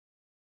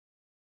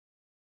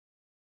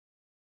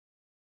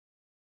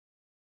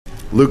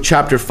Luke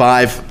chapter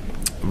 5,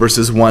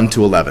 verses 1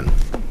 to 11.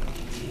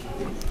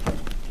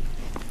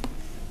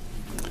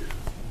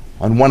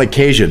 On one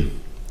occasion,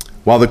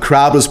 while the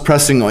crowd was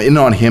pressing in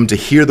on him to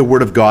hear the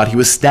word of God, he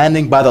was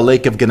standing by the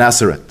lake of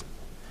Gennesaret.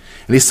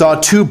 And he saw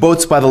two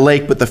boats by the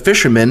lake, but the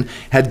fishermen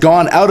had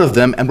gone out of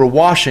them and were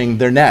washing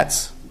their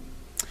nets.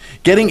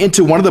 Getting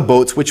into one of the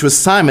boats, which was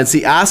Simon's,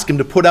 he asked him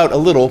to put out a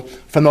little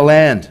from the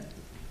land.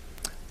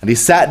 And he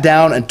sat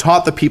down and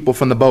taught the people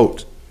from the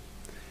boat.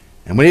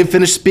 And when he had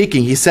finished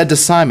speaking, he said to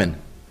Simon,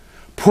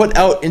 "Put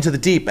out into the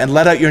deep and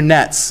let out your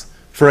nets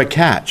for a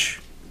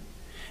catch."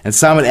 And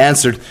Simon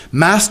answered,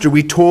 "Master,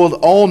 we toiled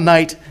all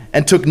night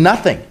and took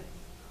nothing.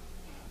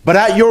 But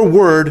at your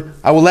word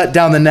I will let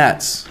down the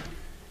nets."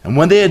 And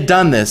when they had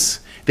done this,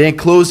 they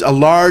enclosed a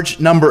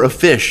large number of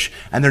fish,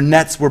 and their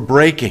nets were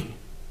breaking.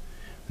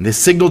 And they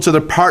signaled to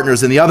their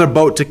partners in the other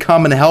boat to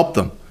come and help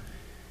them.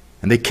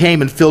 And they came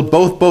and filled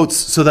both boats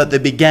so that they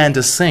began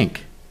to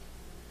sink.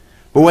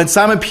 But when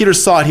Simon Peter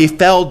saw it, he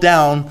fell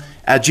down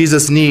at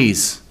Jesus'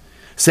 knees,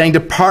 saying,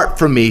 "Depart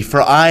from me,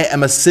 for I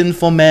am a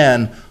sinful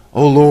man,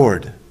 O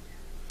Lord."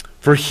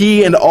 For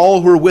he and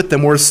all who were with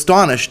them were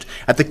astonished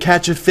at the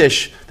catch of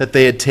fish that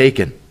they had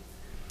taken.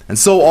 And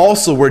so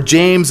also were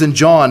James and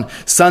John,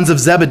 sons of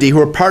Zebedee, who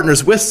were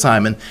partners with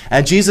Simon.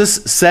 And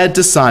Jesus said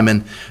to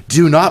Simon,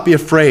 "Do not be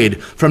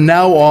afraid. From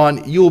now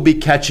on you will be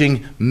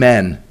catching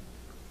men."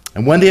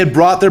 And when they had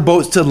brought their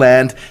boats to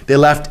land, they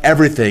left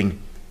everything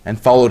and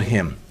followed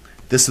him.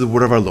 This is the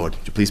word of our Lord.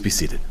 Would you please be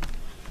seated?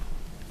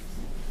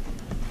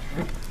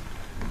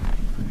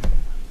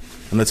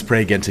 And let's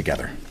pray again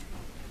together.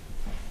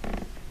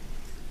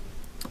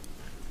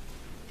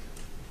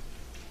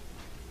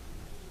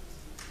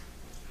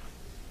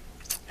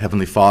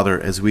 Heavenly Father,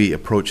 as we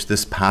approach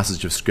this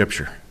passage of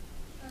Scripture,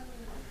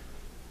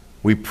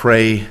 we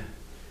pray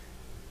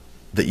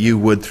that you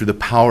would, through the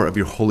power of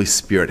your Holy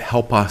Spirit,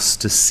 help us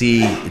to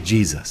see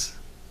Jesus.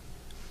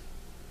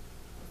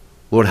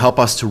 Lord, help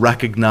us to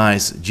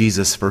recognize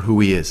Jesus for who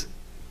he is.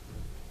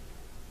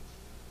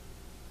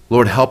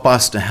 Lord, help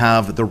us to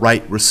have the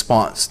right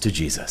response to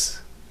Jesus.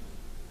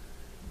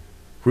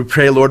 We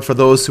pray, Lord, for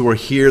those who are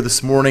here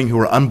this morning who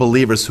are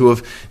unbelievers, who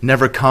have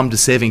never come to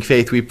saving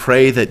faith. We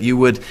pray that you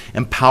would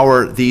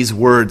empower these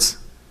words.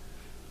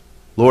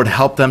 Lord,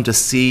 help them to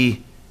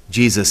see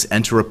Jesus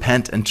and to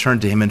repent and turn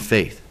to him in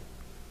faith.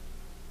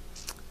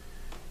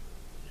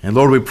 And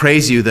Lord, we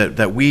praise you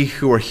that we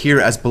who are here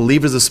as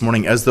believers this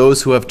morning, as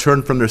those who have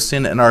turned from their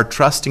sin and are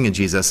trusting in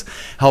Jesus,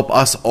 help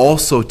us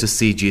also to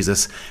see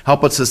Jesus.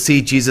 Help us to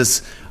see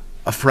Jesus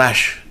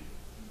afresh.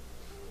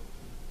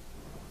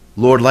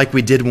 Lord, like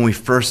we did when we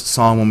first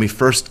saw him, when we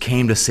first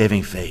came to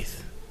saving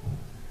faith.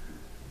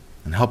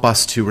 And help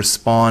us to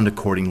respond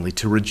accordingly,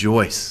 to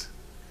rejoice.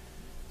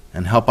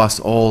 And help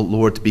us all,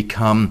 Lord, to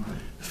become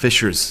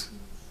fishers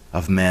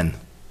of men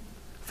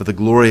for the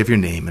glory of your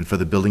name and for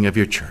the building of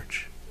your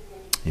church.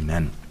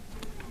 Amen.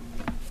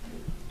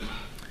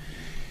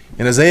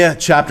 In Isaiah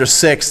chapter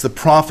 6, the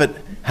prophet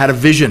had a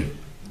vision.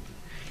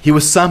 He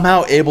was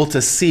somehow able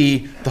to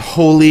see the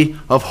Holy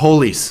of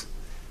Holies.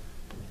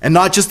 And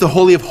not just the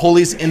Holy of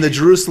Holies in the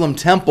Jerusalem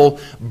temple,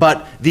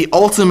 but the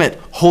ultimate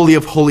Holy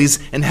of Holies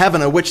in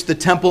heaven, of which the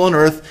temple on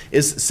earth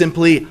is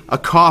simply a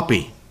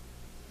copy.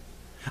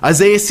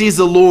 Isaiah sees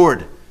the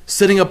Lord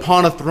sitting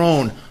upon a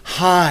throne,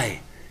 high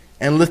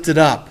and lifted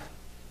up.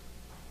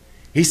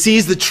 He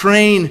sees the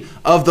train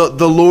of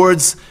the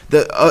Lord's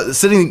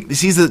he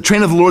sees the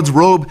train of the Lord's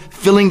robe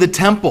filling the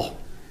temple.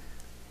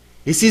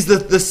 He sees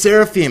the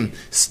seraphim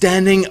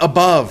standing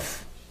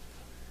above.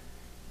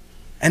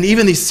 And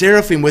even these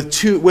seraphim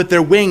with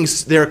their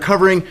wings, they're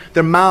covering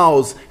their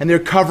mouths and they're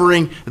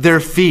covering their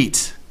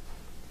feet.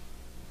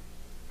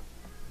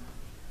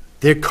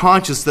 They're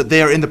conscious that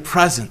they are in the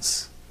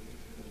presence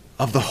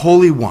of the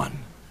Holy One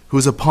who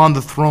is upon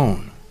the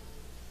throne.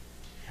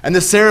 And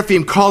the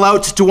seraphim call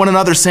out to one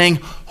another saying,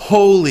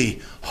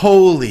 "Holy,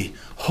 holy,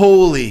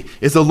 holy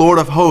is the Lord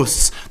of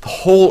hosts. The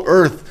whole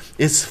earth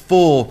is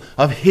full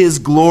of his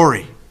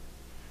glory."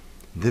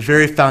 The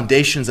very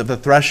foundations of the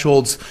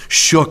thresholds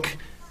shook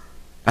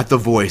at the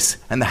voice,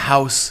 and the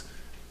house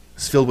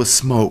was filled with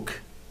smoke.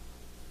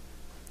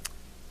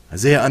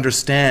 Isaiah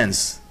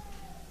understands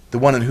the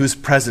one in whose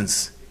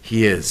presence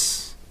he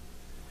is.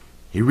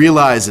 He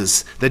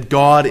realizes that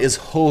God is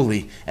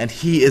holy and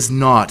he is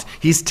not.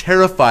 He's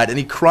terrified and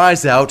he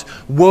cries out,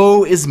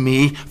 "Woe is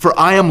me, for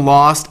I am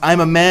lost. I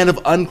am a man of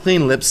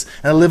unclean lips,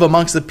 and I live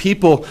amongst the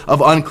people of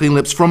unclean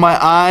lips. For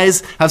my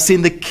eyes have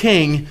seen the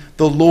King,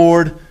 the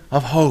Lord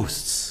of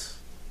hosts."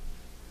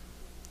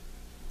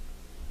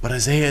 But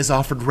Isaiah is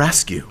offered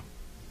rescue,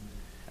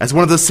 as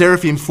one of the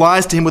seraphim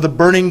flies to him with a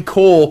burning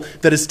coal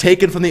that is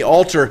taken from the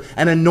altar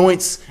and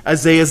anoints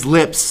Isaiah's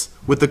lips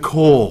with the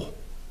coal.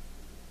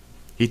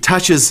 He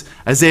touches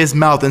Isaiah's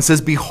mouth and says,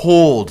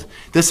 "Behold,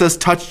 this has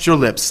touched your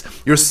lips.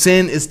 Your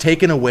sin is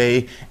taken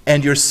away,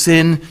 and your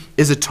sin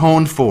is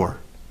atoned for."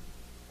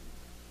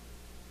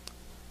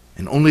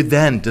 And only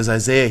then does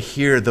Isaiah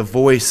hear the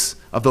voice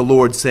of the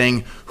Lord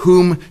saying,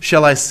 "Whom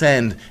shall I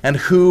send, and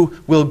who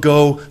will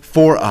go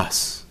for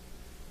us?"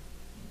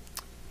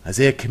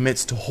 Isaiah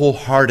commits to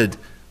wholehearted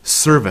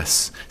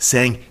service,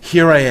 saying,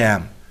 "Here I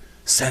am,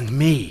 send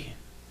me."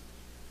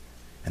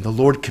 And the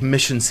Lord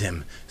commissions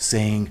him,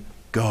 saying,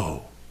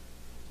 "Go."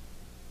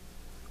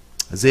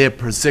 Isaiah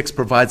 6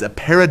 provides a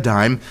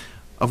paradigm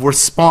of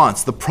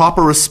response, the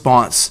proper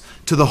response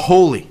to the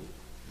holy.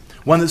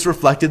 One that's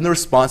reflected in the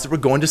response that we're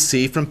going to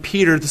see from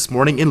Peter this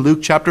morning in Luke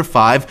chapter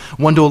 5,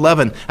 1 to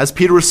 11, as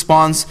Peter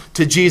responds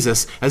to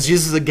Jesus, as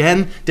Jesus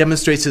again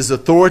demonstrates his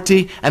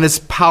authority and his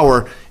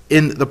power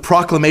in the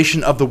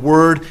proclamation of the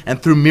word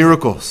and through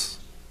miracles.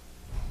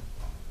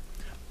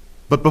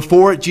 But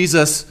before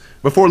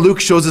Luke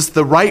shows us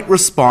the right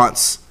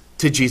response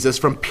to Jesus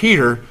from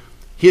Peter,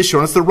 he has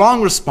shown us the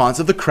wrong response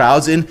of the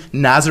crowds in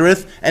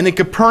Nazareth and in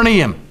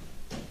Capernaum.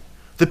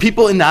 The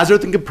people in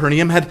Nazareth and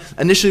Capernaum had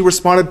initially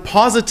responded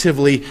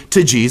positively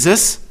to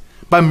Jesus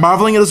by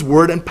marveling at his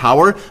word and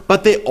power,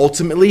 but they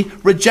ultimately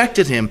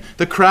rejected him.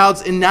 The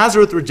crowds in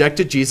Nazareth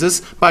rejected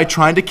Jesus by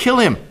trying to kill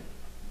him.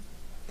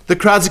 The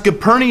crowds in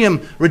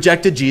Capernaum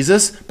rejected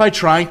Jesus by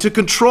trying to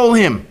control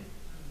him.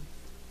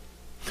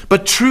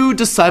 But true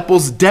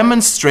disciples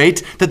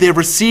demonstrate that they have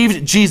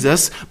received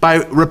Jesus by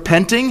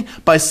repenting,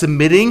 by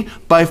submitting,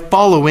 by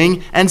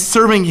following, and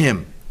serving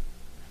him.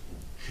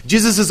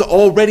 Jesus has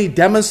already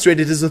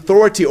demonstrated his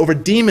authority over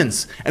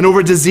demons and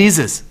over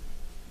diseases.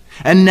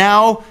 And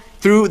now,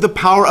 through the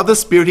power of the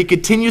Spirit, he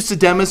continues to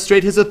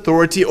demonstrate his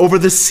authority over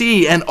the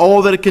sea and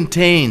all that it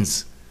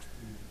contains.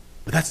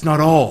 But that's not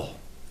all.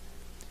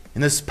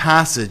 In this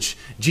passage,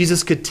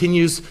 Jesus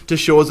continues to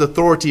show his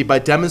authority by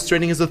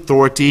demonstrating his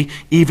authority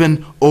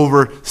even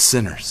over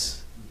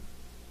sinners.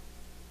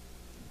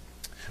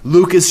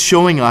 Luke is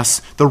showing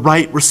us the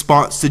right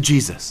response to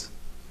Jesus.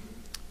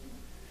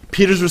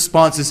 Peter's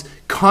response is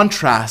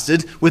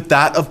contrasted with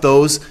that of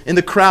those in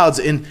the crowds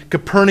in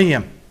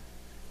Capernaum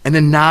and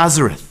in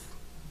Nazareth.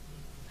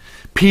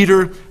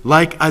 Peter,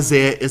 like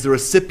Isaiah, is the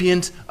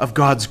recipient of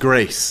God's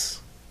grace.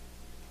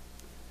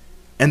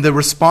 And the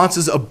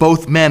responses of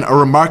both men are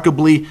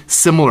remarkably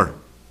similar.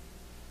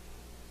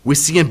 We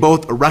see in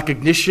both a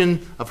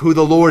recognition of who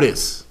the Lord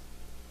is.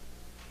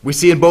 We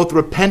see in both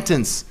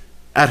repentance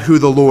at who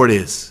the Lord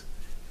is.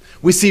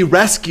 We see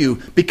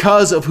rescue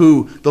because of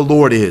who the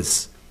Lord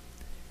is.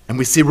 And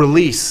we see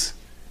release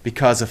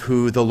because of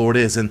who the Lord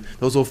is. And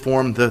those will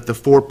form the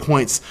 4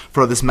 points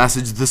for this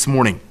message this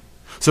morning.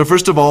 So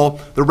first of all,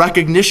 the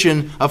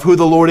recognition of who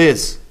the Lord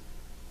is.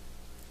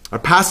 Our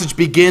passage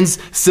begins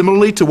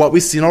similarly to what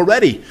we've seen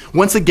already.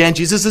 Once again,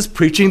 Jesus is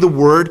preaching the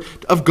word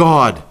of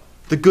God,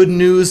 the good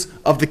news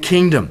of the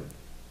kingdom.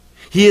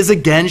 He is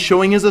again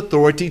showing his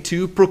authority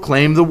to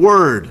proclaim the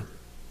word.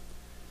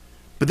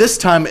 But this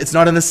time it's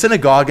not in the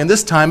synagogue, and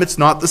this time it's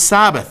not the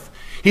Sabbath.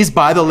 He's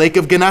by the lake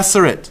of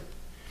Gennesaret,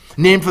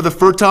 named for the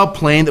fertile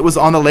plain that was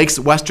on the lake's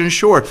western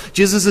shore.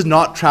 Jesus has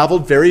not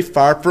traveled very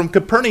far from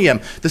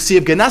Capernaum. The Sea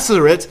of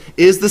Gennesaret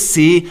is the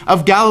Sea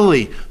of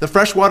Galilee, the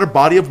freshwater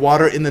body of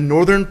water in the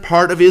northern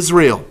part of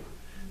Israel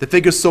that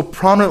figures so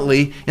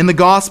prominently in the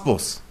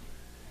Gospels.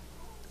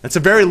 It's a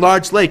very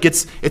large lake.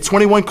 It's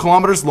 21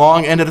 kilometers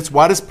long and at its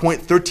widest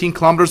point 13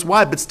 kilometers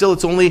wide, but still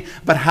it's only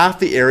about half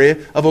the area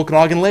of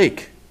Okanagan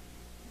Lake.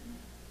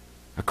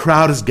 A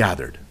crowd is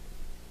gathered.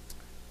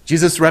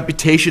 Jesus'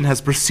 reputation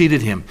has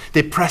preceded him.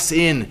 They press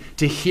in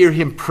to hear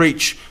him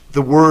preach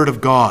the word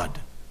of God.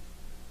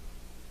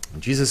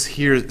 Jesus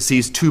here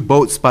sees 2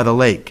 boats by the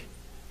lake,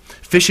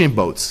 fishing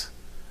boats.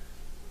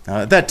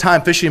 At that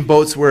time, fishing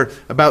boats were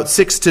about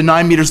 6 to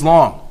 9 meters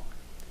long.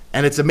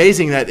 And it's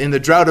amazing that in the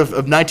drought of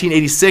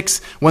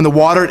 1986, when the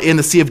water in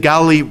the Sea of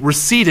Galilee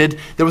receded,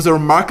 there was a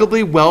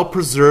remarkably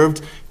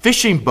well-preserved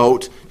fishing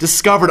boat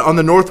discovered on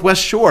the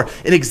northwest shore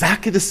in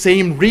exactly the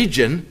same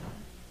region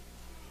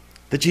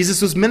that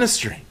Jesus was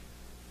ministering.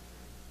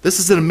 This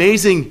is an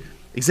amazing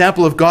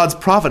example of God's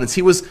providence.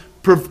 He was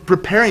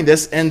preparing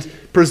this and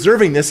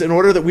preserving this in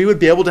order that we would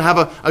be able to have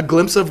a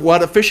glimpse of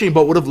what a fishing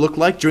boat would have looked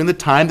like during the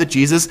time that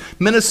Jesus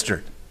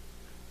ministered.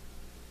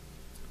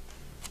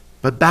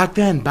 But back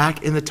then,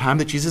 back in the time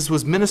that Jesus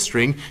was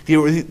ministering,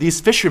 these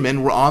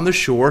fishermen were on the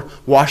shore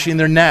washing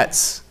their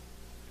nets.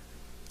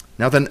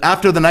 Now then,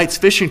 after the night's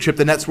fishing trip,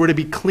 the nets were to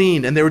be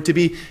cleaned and they were to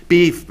be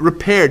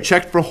repaired,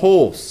 checked for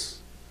holes.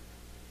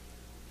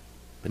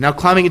 But now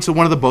climbing into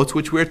one of the boats,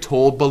 which we are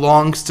told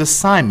belongs to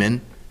Simon,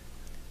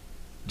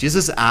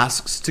 Jesus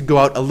asks to go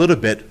out a little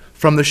bit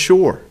from the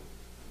shore.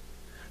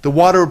 The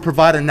water would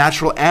provide a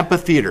natural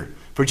amphitheater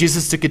for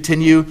Jesus to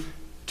continue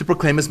to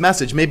proclaim his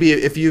message. Maybe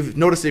if you've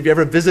noticed, if you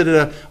ever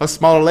visited a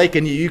smaller lake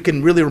and you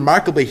can really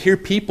remarkably hear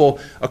people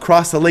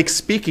across the lake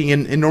speaking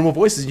in normal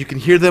voices, you can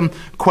hear them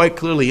quite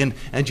clearly. And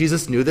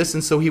Jesus knew this,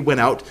 and so he went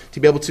out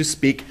to be able to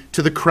speak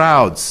to the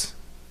crowds.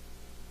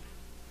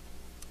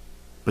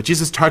 But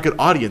Jesus' target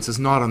audience is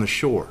not on the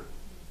shore.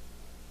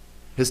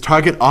 His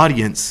target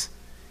audience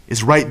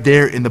is right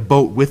there in the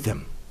boat with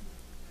him.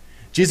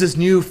 Jesus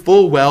knew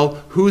full well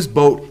whose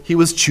boat he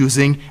was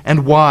choosing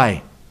and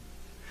why.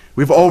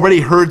 We've already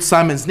heard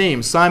Simon's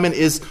name. Simon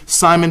is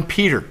Simon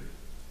Peter.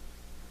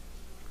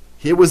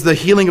 It was the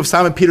healing of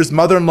Simon Peter's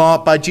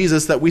mother-in-law by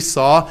Jesus that we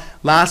saw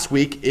last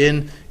week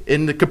in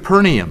in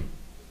Capernaum.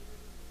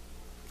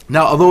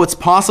 Now, although it's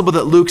possible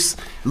that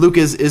Luke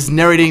is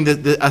narrating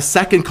a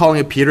second calling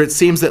of Peter, it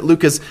seems that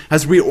Luke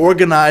has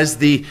reorganized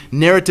the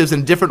narratives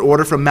in different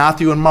order from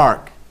Matthew and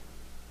Mark.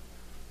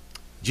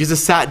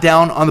 Jesus sat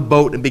down on the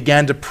boat and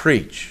began to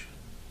preach.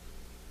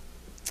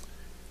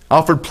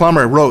 Alfred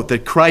Plummer wrote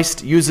that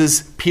Christ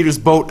uses Peter's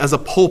boat as a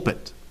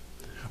pulpit,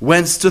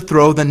 whence to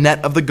throw the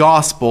net of the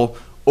gospel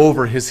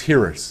over his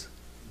hearers.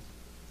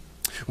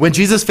 When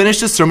Jesus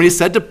finished his sermon, he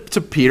said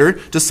to Peter,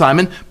 to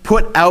Simon,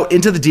 "Put out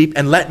into the deep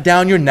and let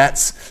down your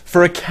nets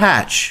for a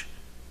catch."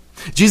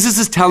 Jesus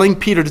is telling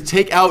Peter to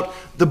take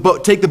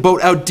the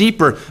boat out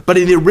deeper, but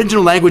in the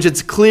original language,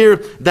 it's clear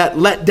that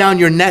 "let down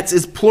your nets"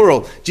 is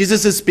plural.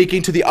 Jesus is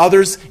speaking to the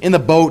others in the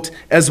boat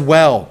as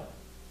well.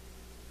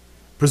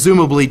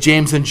 Presumably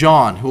James and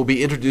John, who will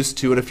be introduced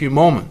to in a few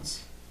moments.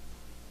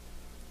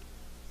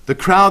 The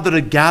crowd that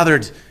had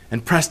gathered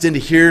and pressed in to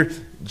hear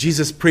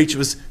Jesus preach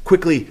was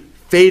quickly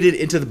faded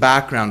into the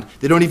background.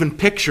 They don't even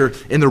picture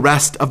in the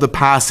rest of the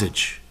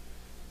passage.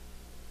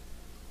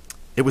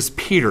 It was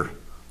Peter,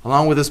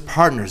 along with his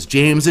partners,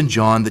 James and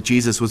John, that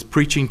Jesus was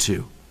preaching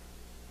to.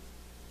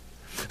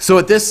 So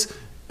at this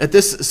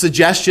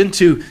suggestion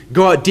to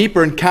go out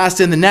deeper and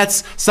cast in the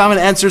nets, Simon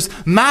answers,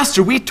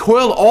 "Master, we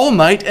toiled all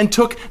night and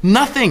took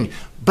nothing,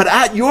 but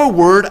at your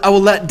word I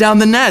will let down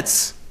the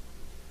nets."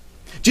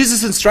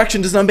 Jesus'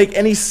 instruction does not make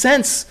any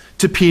sense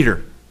to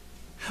Peter.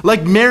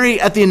 Like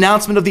Mary at the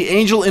announcement of the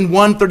angel in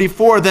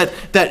 1:34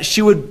 that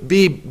she would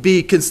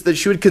that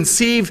she would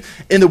conceive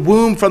in the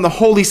womb from the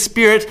Holy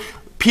Spirit,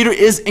 Peter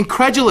is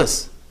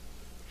incredulous.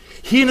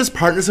 He and his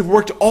partners have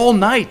worked all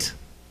night.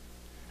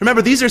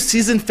 Remember, these are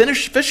seasoned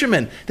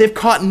fishermen. They've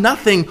caught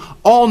nothing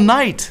all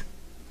night.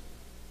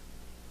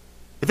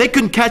 If they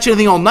couldn't catch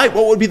anything all night,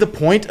 what would be the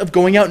point of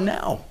going out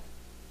now?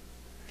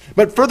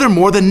 But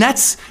furthermore, the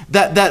nets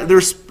that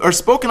are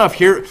spoken of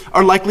here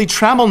are likely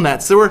trammel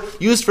nets. They were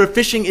used for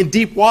fishing in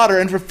deep water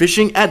and for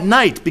fishing at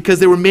night because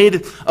they were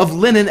made of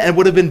linen and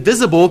would have been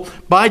visible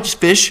by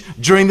fish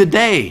during the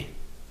day.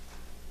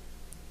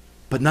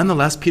 But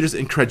nonetheless, Peter's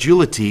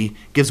incredulity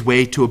gives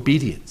way to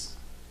obedience.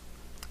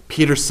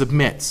 Peter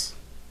submits.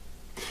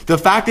 The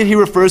fact that he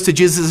refers to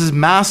Jesus as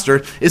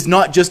master is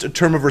not just a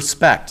term of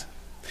respect.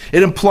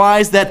 It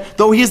implies that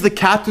though he is the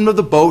captain of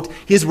the boat,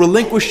 he is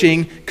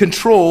relinquishing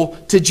control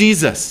to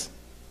Jesus.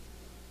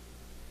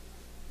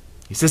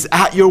 He says,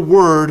 "At your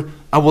word,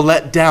 I will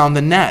let down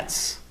the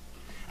nets."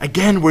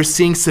 Again, we're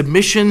seeing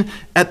submission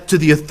to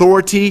the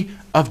authority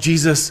of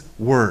Jesus'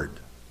 word.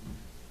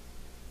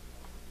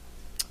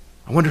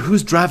 I wonder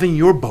who's driving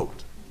your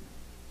boat.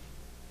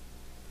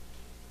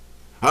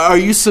 Are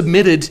you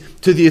submitted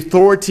to the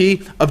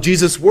authority of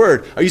Jesus'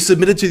 word? Are you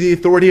submitted to the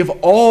authority of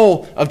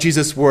all of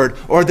Jesus' word?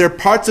 Or are there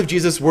parts of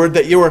Jesus' word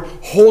that you are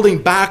holding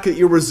back, that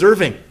you're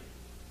reserving?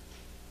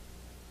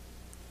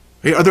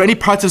 Are there any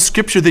parts of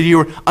Scripture that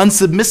you're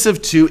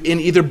unsubmissive to in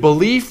either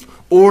belief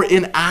or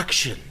in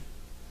action?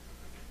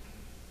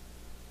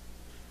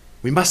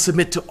 We must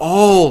submit to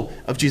all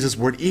of Jesus'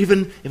 word,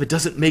 even if it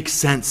doesn't make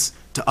sense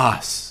to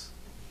us.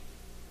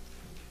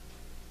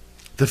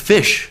 The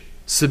fish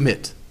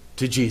submit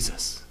to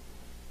Jesus.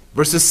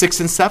 Verses 6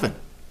 and 7.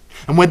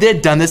 "And when they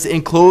had done this, they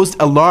enclosed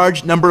a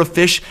large number of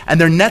fish, and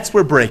their nets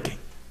were breaking.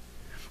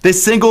 They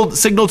signaled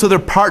to their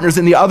partners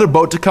in the other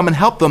boat to come and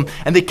help them,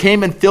 and they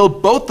came and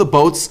filled both the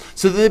boats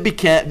so that they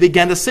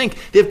began to sink."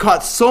 They've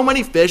caught so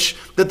many fish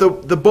that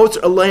the boats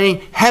are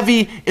laying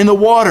heavy in the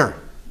water.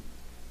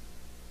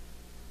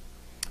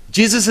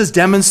 Jesus has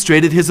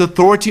demonstrated his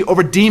authority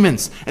over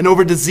demons and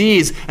over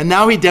disease, and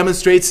now he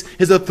demonstrates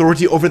his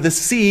authority over the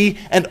sea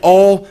and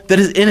all that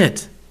is in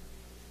it.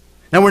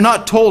 Now, we're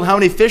not told how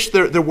many fish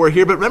there were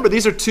here, but remember,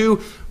 these are two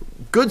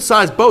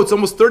good-sized boats,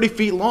 almost 30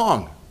 feet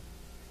long.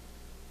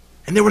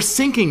 And they were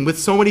sinking with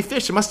so many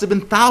fish. There must have been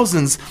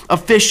thousands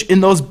of fish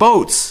in those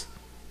boats.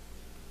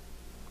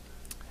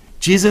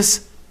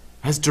 Jesus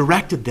has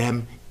directed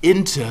them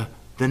into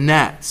the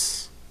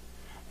nets.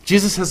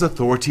 Jesus has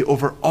authority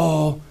over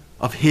all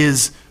of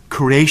his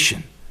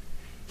creation.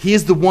 He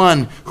is the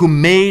one who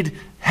made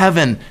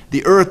heaven,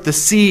 the earth, the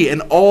sea,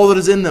 and all that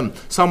is in them.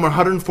 Psalm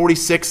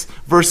 146,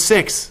 verse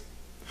 6.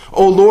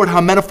 "O Lord, how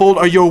manifold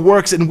are your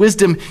works! In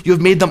wisdom you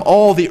have made them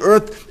all. The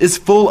earth is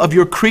full of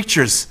your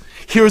creatures.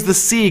 Here is the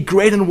sea,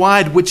 great and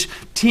wide, which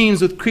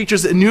teems with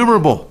creatures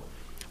innumerable,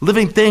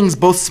 living things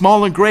both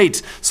small and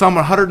great." Psalm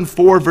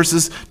 104,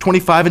 verses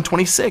 25 and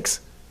 26.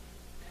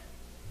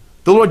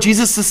 The Lord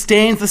Jesus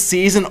sustains the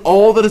seas and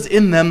all that is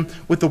in them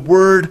with the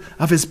word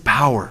of his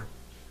power.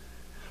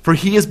 For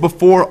he is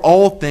before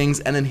all things,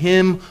 and in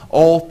him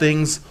all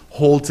things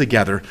hold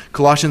together.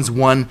 Colossians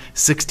 1,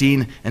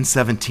 16 and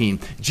 17.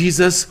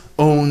 Jesus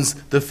owns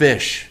the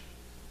fish.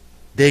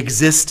 They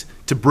exist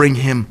to bring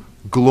him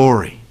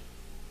glory.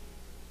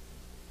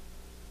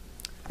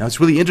 Now, it's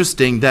really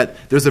interesting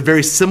that there's a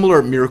very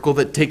similar miracle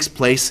that takes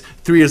place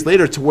 3 years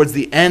later towards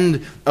the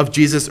end of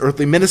Jesus'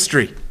 earthly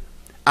ministry.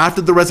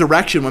 After the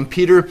resurrection, when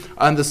Peter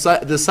and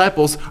the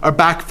disciples are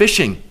back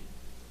fishing.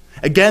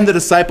 Again, the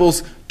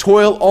disciples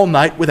toil all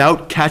night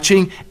without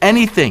catching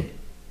anything.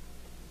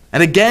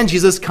 And again,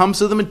 Jesus comes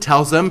to them and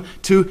tells them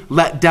to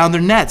let down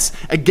their nets.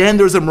 Again,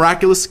 there's a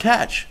miraculous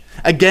catch.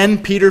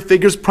 Again, Peter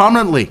figures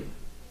prominently.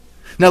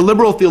 Now,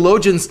 liberal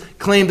theologians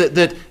claim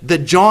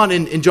that John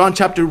in John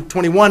chapter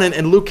 21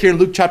 and Luke here in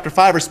Luke chapter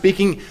 5 are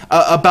speaking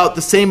about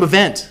the same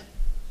event.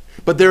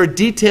 But there are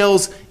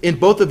details in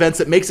both events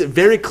that makes it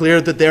very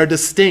clear that they are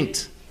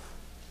distinct.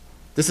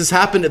 This has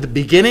happened at the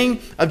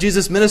beginning of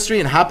Jesus' ministry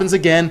and happens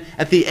again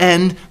at the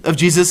end of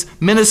Jesus'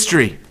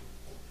 ministry.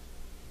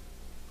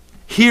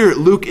 Here,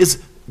 Luke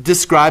is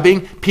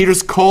describing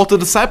Peter's call to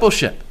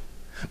discipleship.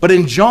 But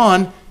in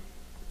John,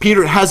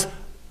 Peter has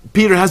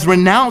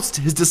renounced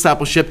his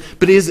discipleship,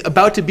 but he is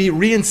about to be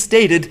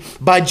reinstated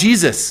by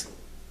Jesus.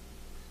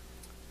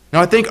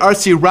 Now, I think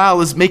J.C.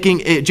 Ryle is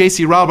making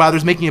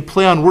a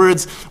play on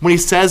words when he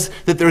says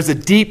that there's a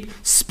deep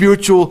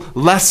spiritual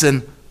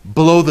lesson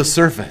below the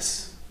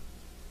surface.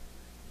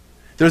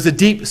 There's a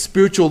deep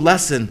spiritual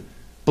lesson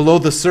below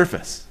the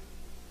surface.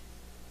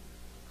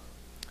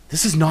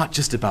 This is not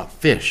just about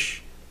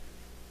fish,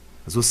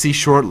 as we'll see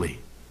shortly.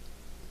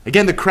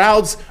 Again, the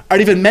crowds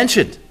aren't even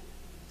mentioned.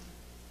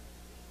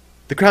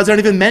 The crowds aren't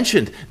even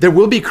mentioned. There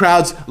will be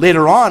crowds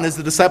later on as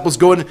the disciples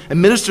go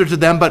and minister to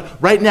them,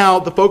 but right now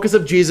the focus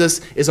of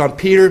Jesus is on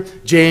Peter,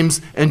 James,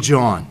 and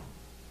John.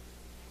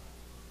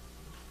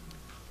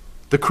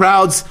 The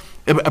crowds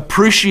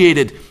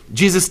appreciated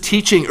Jesus'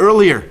 teaching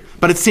earlier,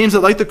 but it seems that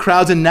like the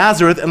crowds in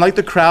Nazareth and like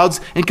the crowds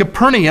in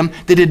Capernaum,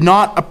 they did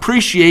not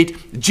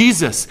appreciate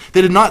Jesus.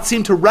 They did not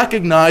seem to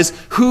recognize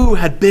who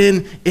had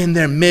been in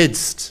their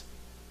midst.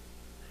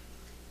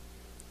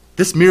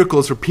 This miracle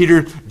is for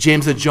Peter,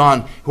 James, and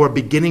John, who are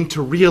beginning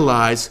to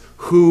realize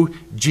who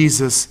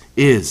Jesus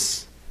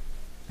is.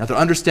 Now, their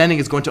understanding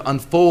is going to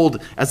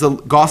unfold as the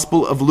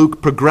Gospel of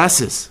Luke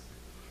progresses.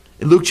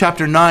 In Luke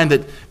chapter 9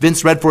 that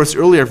Vince read for us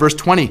earlier, verse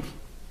 20,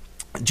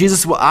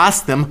 Jesus will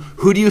ask them,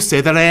 "Who do you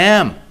say that I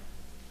am?"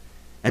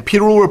 And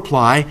Peter will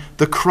reply,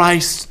 "The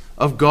Christ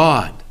of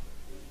God."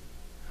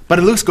 But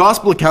in Luke's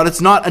Gospel account,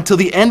 it's not until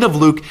the end of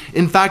Luke,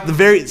 in fact,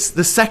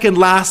 the second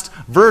last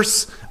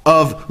verse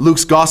of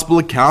Luke's Gospel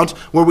account,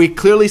 where we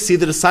clearly see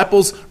the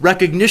disciples'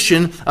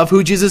 recognition of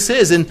who Jesus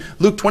is. In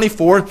Luke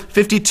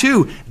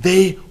 24:52,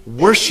 they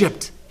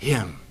worshiped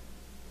him.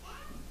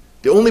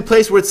 The only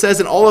place where it says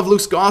in all of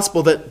Luke's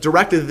Gospel that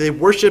directly that they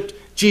worshiped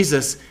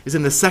Jesus is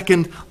in the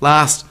second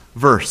last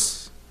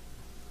verse.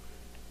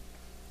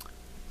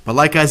 But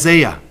like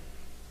Isaiah,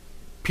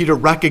 Peter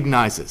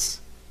recognizes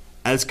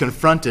and is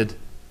confronted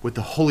with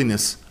the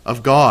holiness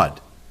of God.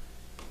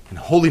 And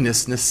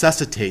holiness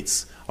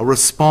necessitates a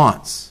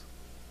response.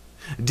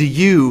 Do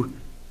you,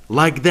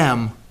 like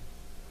them,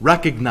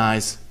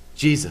 recognize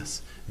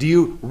Jesus? Do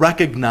you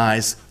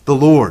recognize the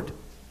Lord?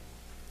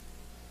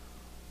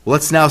 Well,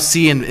 let's now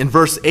see in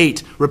verse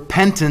 8,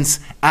 repentance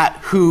at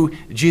who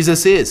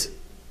Jesus is.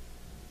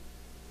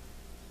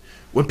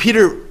 When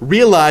Peter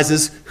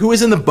realizes who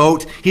is in the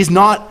boat, he's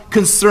not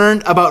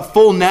concerned about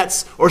full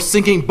nets or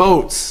sinking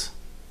boats.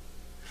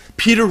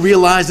 Peter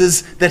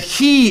realizes that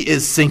he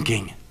is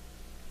sinking.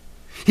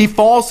 He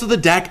falls to the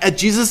deck at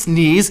Jesus'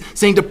 knees,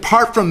 saying,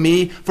 "Depart from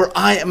me, for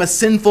I am a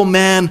sinful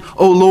man,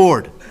 O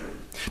Lord."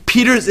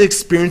 Peter is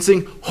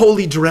experiencing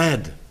holy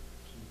dread,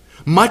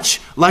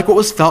 much like what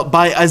was felt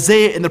by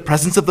Isaiah in the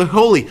presence of the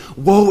holy.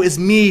 "Woe is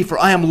me, for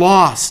I am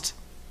lost.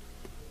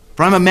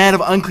 For I am a man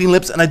of unclean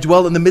lips, and I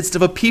dwell in the midst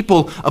of a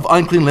people of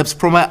unclean lips,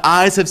 for my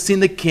eyes have seen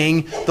the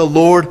King, the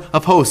Lord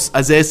of hosts."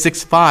 Isaiah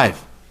 6:5.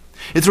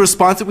 It's a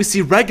response that we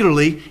see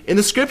regularly in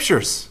the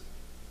Scriptures.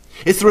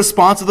 It's the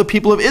response of the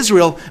people of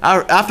Israel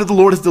after the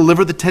Lord has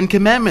delivered the 10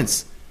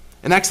 Commandments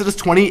in Exodus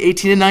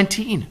 20:18 and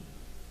 19.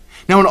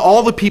 Now when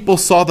all the people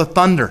saw the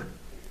thunder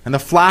and the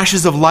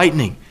flashes of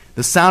lightning,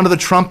 the sound of the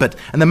trumpet,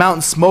 and the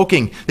mountain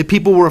smoking, the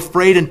people were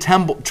afraid and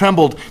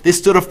trembled. They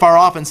stood afar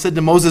off and said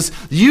to Moses,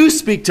 "You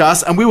speak to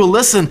us and we will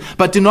listen,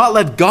 but do not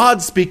let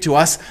God speak to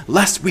us,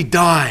 lest we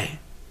die."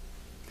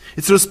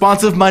 It's the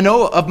response of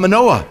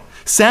Manoah,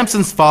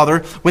 Samson's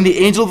father, when the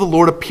angel of the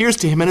Lord appears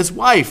to him and his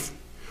wife.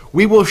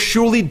 "We will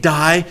surely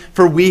die,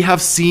 for we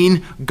have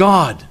seen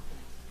God."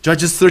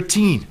 Judges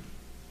 13.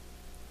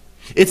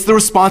 It's the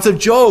response of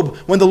Job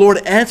when the Lord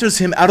answers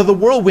him out of the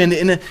whirlwind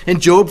in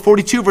Job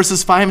 42,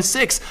 verses 5 and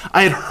 6.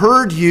 "I had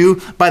heard you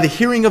by the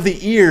hearing of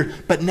the ear,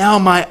 but now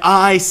my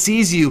eye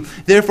sees you.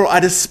 Therefore I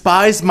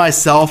despise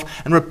myself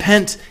and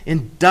repent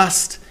in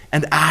dust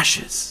and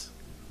ashes."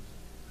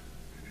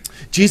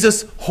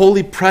 Jesus'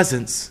 holy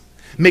presence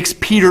makes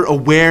Peter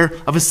aware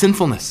of his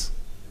sinfulness.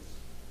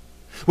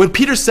 When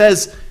Peter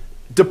says,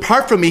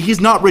 "Depart from me," he's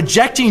not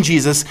rejecting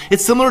Jesus.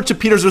 It's similar to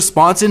Peter's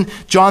response in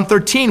John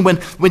 13 when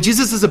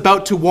Jesus is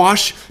about to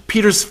wash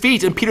Peter's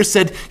feet, and Peter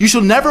said, "You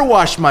shall never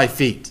wash my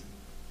feet."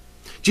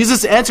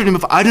 Jesus answered him,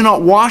 "If I do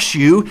not wash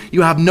you,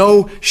 you have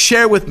no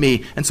share with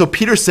me." And so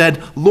Peter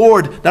said,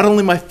 "Lord, not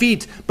only my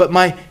feet, but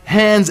my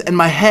hands and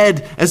my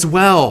head as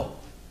well."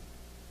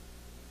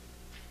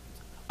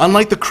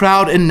 Unlike the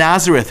crowd in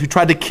Nazareth who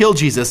tried to kill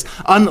Jesus,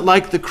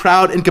 unlike the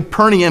crowd in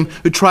Capernaum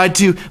who tried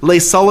to lay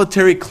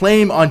solitary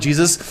claim on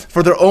Jesus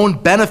for their own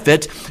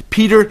benefit,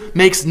 Peter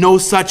makes no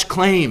such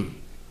claim.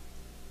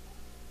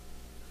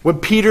 When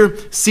Peter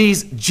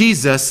sees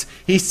Jesus,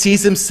 he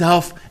sees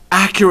himself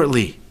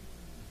accurately,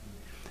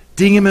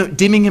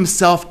 deeming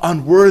himself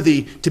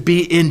unworthy to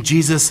be in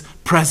Jesus'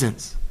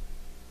 presence.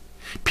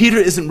 Peter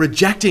isn't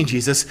rejecting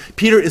Jesus.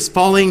 Peter is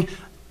falling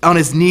on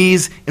his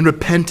knees in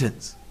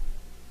repentance.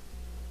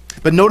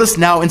 But notice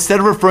now, instead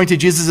of referring to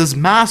Jesus as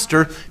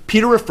master,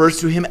 Peter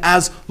refers to him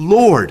as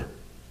Lord.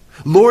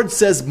 Lord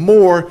says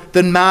more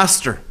than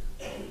master.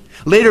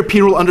 Later,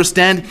 Peter will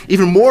understand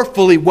even more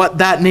fully what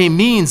that name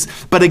means.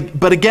 But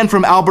again,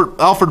 from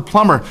Alfred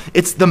Plummer,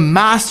 it's the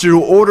master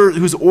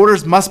whose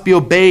orders must be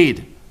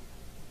obeyed.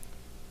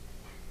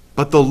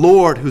 But the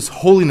Lord whose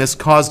holiness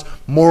caused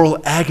moral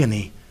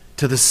agony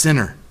to the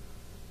sinner.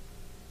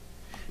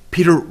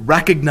 Peter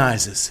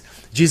recognizes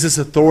Jesus'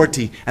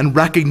 authority and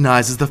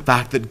recognizes the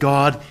fact that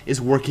God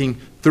is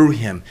working through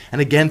him. And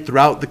again,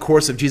 throughout the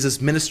course of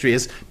Jesus' ministry,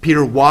 as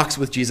Peter walks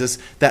with Jesus,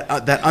 that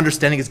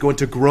understanding is going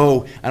to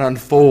grow and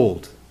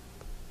unfold.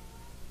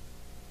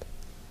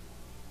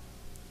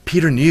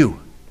 Peter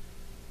knew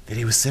that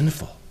he was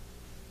sinful,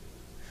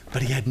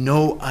 but he had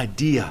no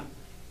idea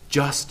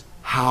just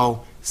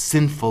how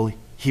sinful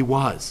he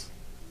was.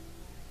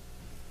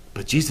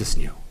 But Jesus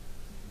knew.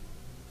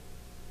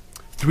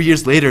 3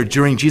 years later,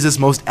 during Jesus'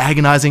 most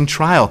agonizing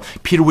trial,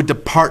 Peter would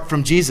depart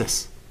from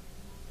Jesus.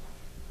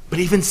 But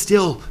even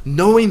still,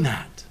 knowing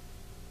that,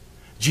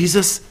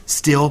 Jesus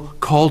still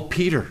called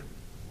Peter.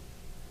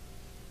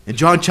 In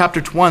John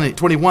chapter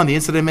 21, the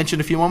incident I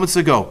mentioned a few moments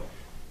ago,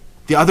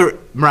 the other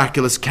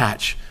miraculous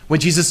catch, when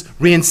Jesus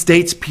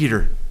reinstates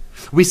Peter,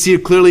 we see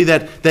clearly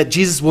that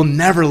Jesus will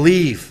never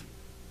leave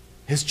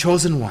his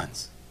chosen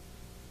ones.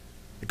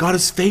 God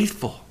is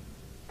faithful.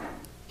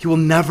 He will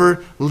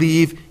never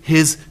leave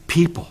his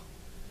people.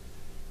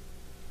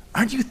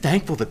 Aren't you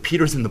thankful that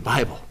Peter's in the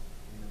Bible?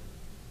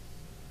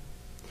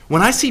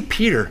 When I see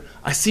Peter,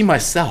 I see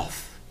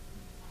myself.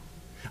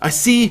 I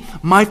see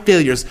my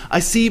failures. I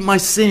see my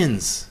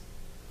sins.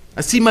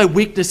 I see my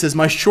weaknesses,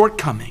 my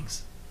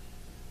shortcomings.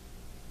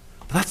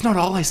 But that's not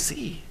all I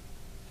see.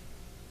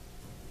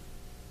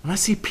 When I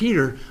see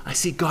Peter, I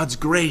see God's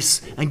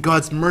grace and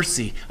God's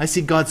mercy. I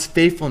see God's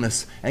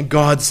faithfulness and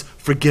God's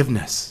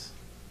forgiveness.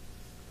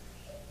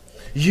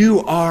 You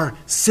are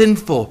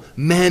sinful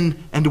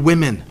men and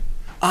women.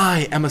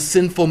 I am a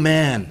sinful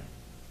man.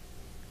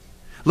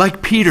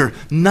 Like Peter,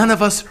 none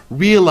of us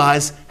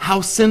realize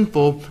how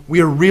sinful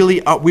we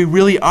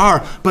really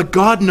are. But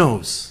God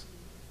knows.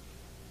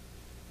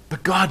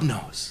 But God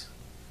knows.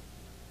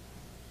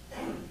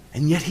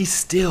 And yet he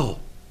still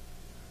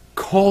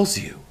calls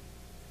you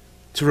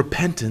to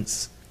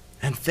repentance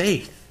and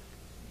faith.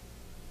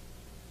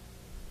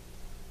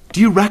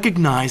 Do you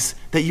recognize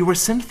that you are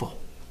sinful?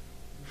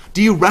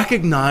 Do you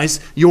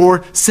recognize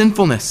your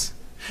sinfulness?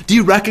 Do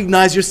you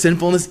recognize your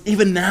sinfulness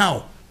even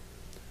now?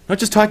 Not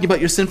just talking about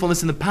your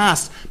sinfulness in the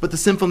past, but the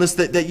sinfulness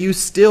that you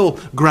still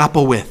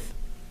grapple with.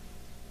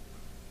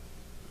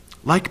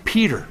 Like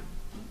Peter,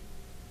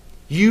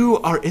 you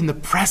are in the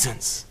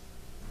presence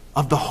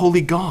of the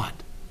holy God.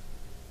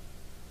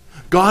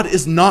 God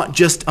is not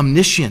just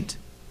omniscient.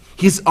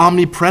 He's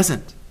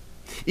omnipresent.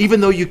 Even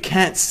though you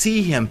can't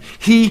see him,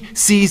 he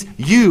sees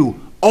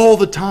you all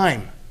the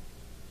time.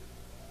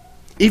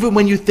 Even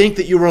when you think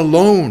that you're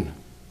alone,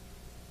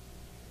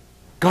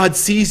 God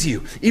sees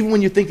you. Even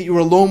when you think that you're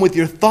alone with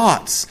your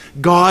thoughts,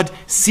 God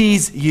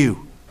sees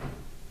you.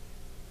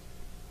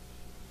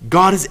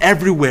 God is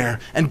everywhere,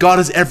 and God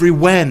is every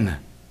when.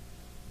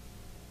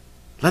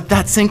 Let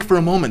that sink for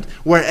a moment.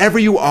 Wherever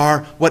you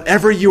are,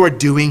 whatever you are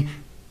doing,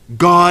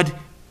 God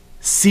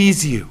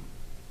sees you.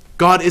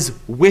 God is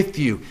with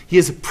you. He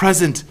is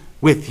present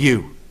with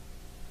you.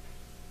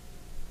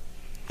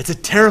 It's a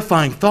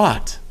terrifying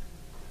thought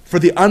for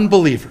the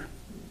unbeliever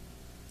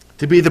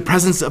to be in the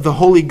presence of the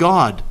holy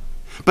God.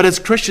 But as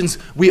Christians,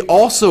 we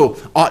also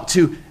ought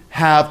to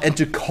have and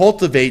to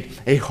cultivate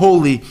a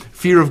holy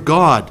fear of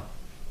God.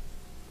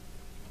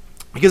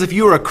 Because if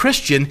you are a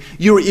Christian,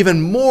 you are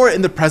even more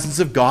in the presence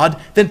of God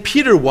than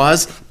Peter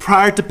was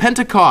prior to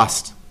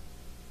Pentecost.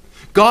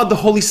 God, the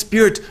Holy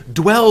Spirit,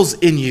 dwells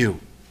in you.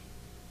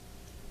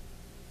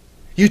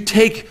 You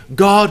take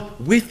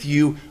God with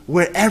you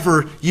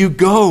wherever you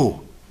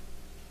go.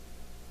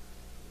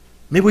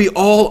 May we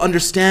all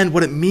understand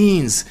what it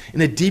means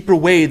in a deeper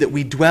way that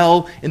we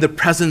dwell in the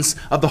presence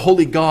of the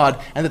Holy God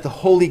and that the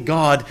Holy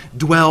God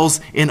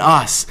dwells in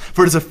us.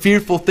 For it is a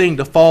fearful thing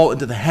to fall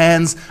into the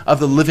hands of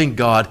the living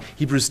God.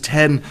 Hebrews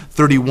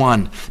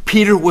 10:31.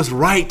 Peter was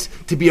right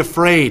to be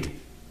afraid.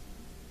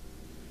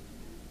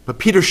 But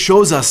Peter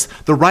shows us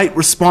the right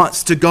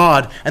response to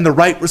God and the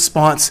right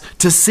response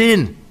to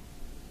sin.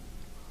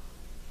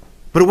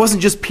 But it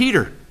wasn't just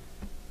Peter.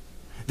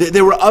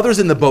 There were others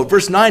in the boat.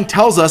 Verse 9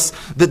 tells us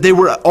that they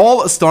were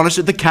all astonished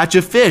at the catch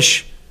of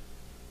fish.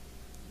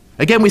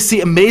 Again, we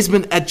see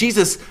amazement at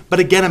Jesus, but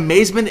again,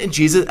 amazement at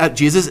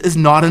Jesus is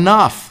not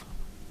enough.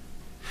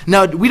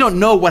 Now, we don't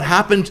know what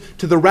happened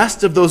to the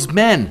rest of those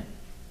men.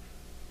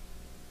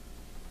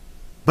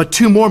 But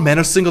two more men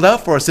are singled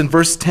out for us in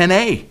verse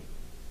 10a.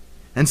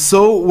 And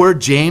so were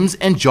James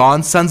and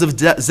John, sons of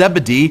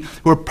Zebedee,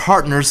 who were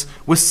partners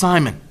with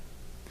Simon.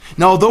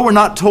 Now, although we're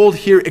not told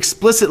here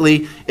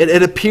explicitly,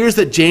 it appears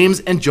that James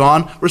and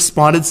John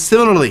responded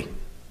similarly.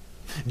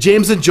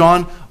 James and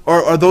John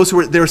are those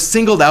who they're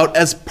singled out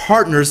as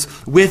partners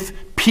with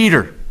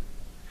Peter.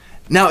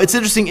 Now, it's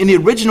interesting, in the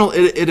original,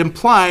 it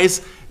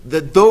implies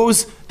that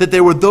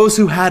there were those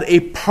who had a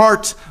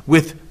part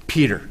with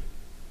Peter.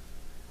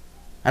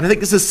 And I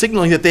think this is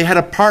signaling that they had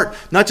a part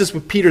not just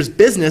with Peter's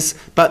business,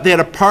 but they had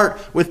a part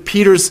with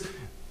Peter's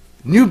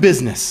new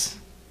business,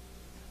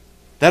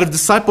 that of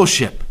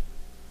discipleship.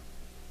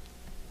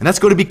 And that's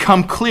going to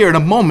become clear in a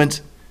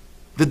moment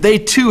that they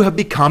too have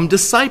become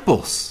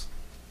disciples.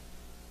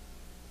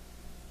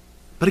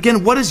 But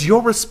again, what is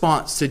your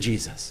response to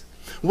Jesus?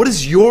 What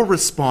is your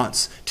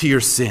response to your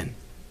sin?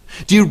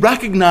 Do you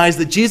recognize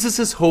that Jesus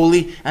is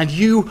holy and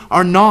you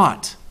are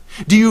not?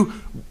 Do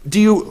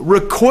you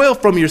recoil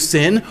from your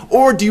sin,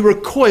 or do you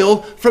recoil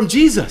from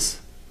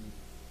Jesus?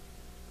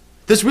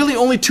 There's really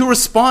only two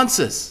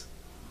responses.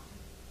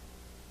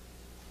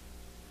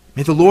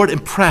 May the Lord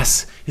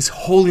impress His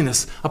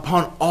holiness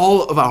upon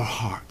all of our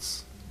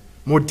hearts.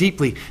 More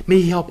deeply,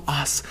 may He help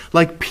us,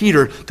 like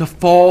Peter, to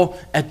fall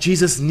at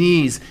Jesus'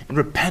 knees in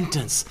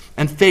repentance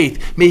and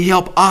faith. May He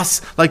help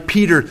us, like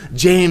Peter,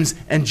 James,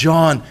 and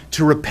John,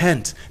 to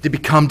repent, to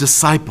become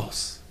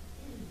disciples.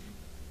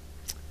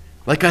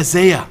 Like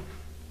Isaiah,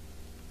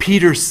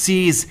 Peter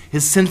sees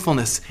his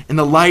sinfulness in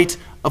the light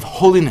of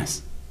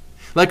holiness.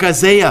 Like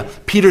Isaiah,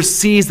 Peter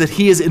sees that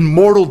he is in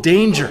mortal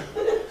danger.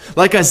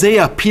 Like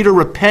Isaiah, Peter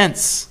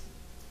repents.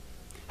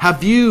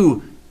 Have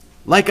you,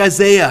 like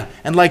Isaiah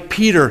and like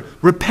Peter,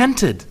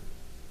 repented?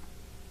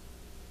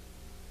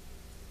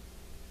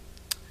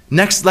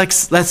 Next,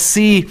 let's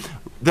see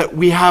that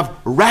we have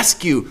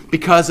rescue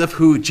because of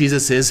who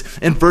Jesus is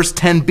in verse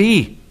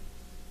 10b.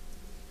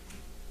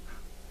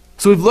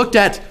 So we've looked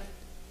at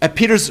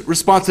Peter's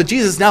response to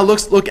Jesus. Now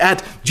look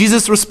at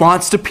Jesus'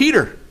 response to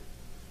Peter.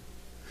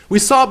 We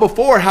saw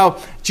before how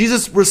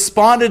Jesus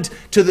responded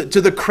to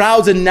the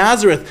crowds in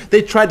Nazareth.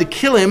 They tried to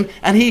kill him,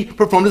 and he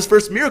performed his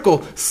first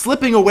miracle,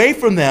 slipping away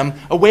from them,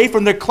 away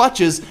from their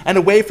clutches, and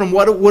away from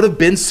what would have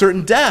been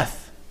certain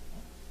death.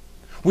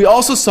 We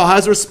also saw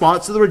his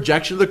response to the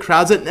rejection of the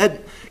crowds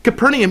at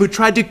Capernaum, who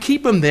tried to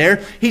keep him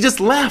there. He just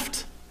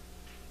left.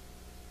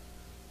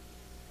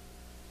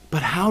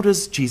 But how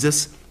does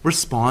Jesus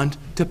respond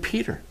to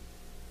Peter?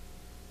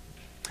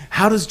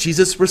 How does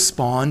Jesus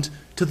respond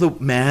to the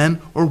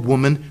man or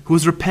woman who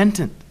is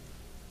repentant?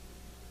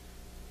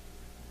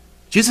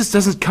 Jesus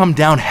doesn't come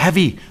down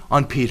heavy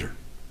on Peter,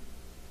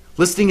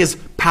 listing his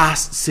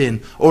past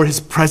sin or his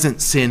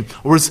present sin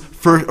or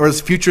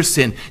his future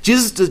sin.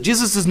 Jesus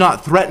does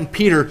not threaten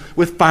Peter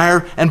with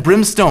fire and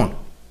brimstone.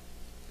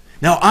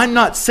 Now, I'm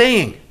not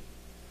saying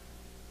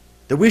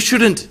that we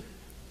shouldn't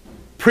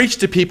preach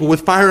to people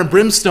with fire and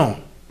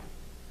brimstone.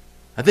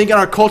 I think in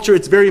our culture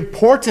it's very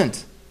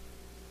important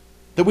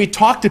that we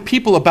talk to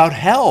people about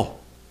hell.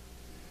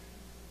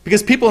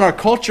 Because people in our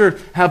culture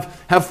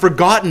have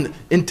forgotten,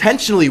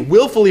 intentionally,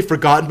 willfully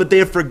forgotten, but they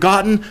have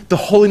forgotten the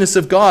holiness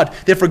of God.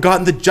 They've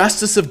forgotten the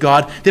justice of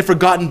God. They've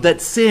forgotten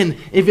that sin,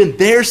 even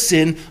their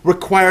sin,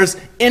 requires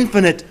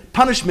infinite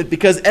punishment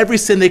because every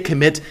sin they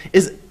commit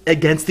is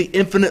against the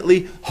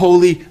infinitely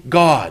holy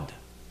God.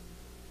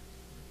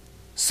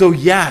 So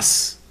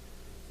yes,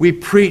 we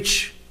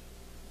preach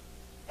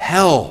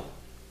hell.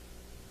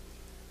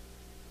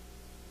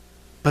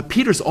 But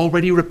Peter's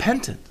already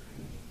repentant.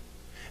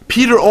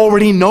 Peter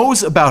already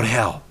knows about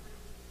hell.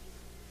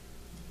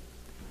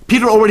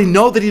 Peter already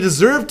knows that he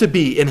deserved to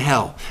be in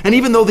hell. And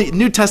even though the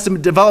New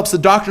Testament develops the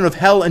doctrine of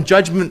hell and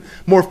judgment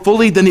more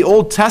fully than the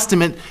Old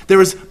Testament,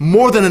 there is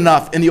more than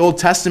enough in the Old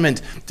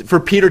Testament for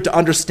Peter to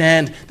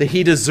understand that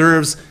he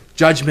deserves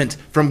judgment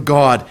from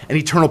God and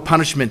eternal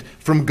punishment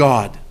from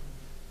God.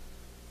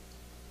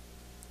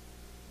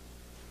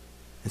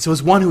 And so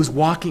as one who is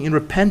walking in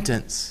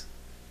repentance,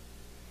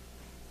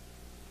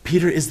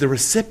 Peter is the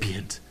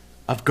recipient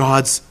of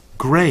God's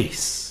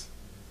grace.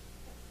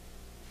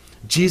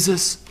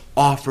 Jesus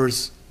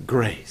offers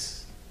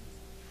grace.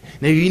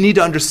 Now you need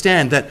to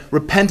understand that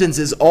repentance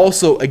is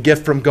also a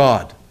gift from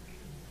God.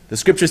 The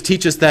scriptures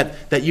teach us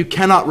that you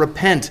cannot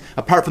repent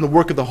apart from the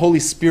work of the Holy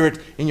Spirit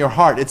in your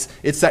heart. It's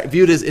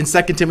viewed as in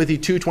 2 Timothy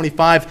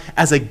 2:25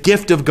 as a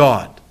gift of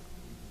God.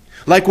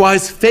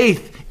 Likewise,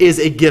 faith is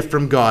a gift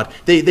from God.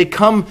 They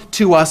come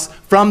to us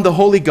from the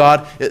Holy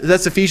God.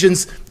 That's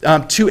Ephesians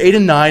 2:8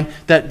 and 9,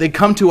 that they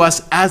come to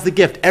us as the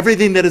gift.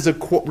 Everything that is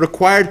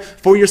required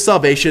for your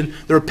salvation,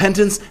 the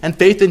repentance and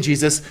faith in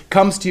Jesus,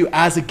 comes to you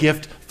as a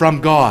gift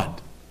from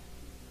God.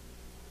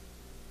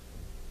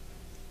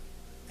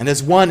 And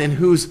as one in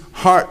whose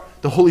heart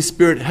the Holy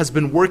Spirit has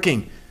been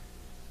working,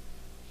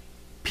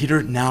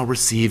 Peter now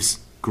receives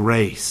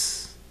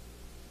grace.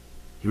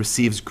 He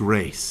receives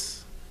grace.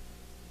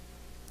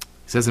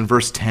 It says in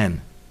verse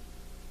 10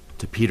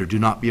 to Peter, "Do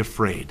not be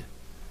afraid.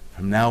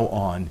 From now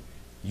on,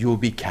 you will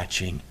be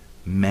catching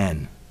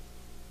men."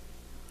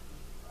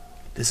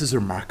 This is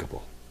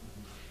remarkable.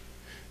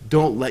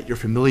 Don't let your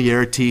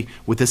familiarity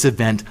with this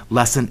event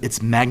lessen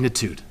its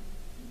magnitude.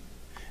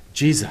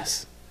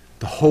 Jesus,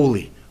 the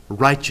holy,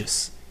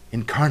 righteous,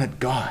 incarnate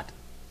God,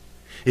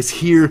 is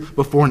here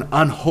before an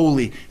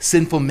unholy,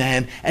 sinful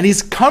man, and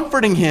he's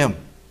comforting him.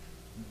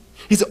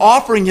 He's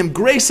offering him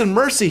grace and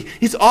mercy.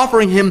 He's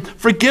offering him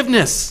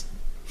forgiveness.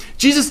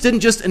 Jesus didn't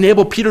just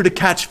enable Peter to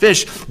catch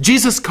fish.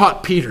 Jesus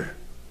caught Peter.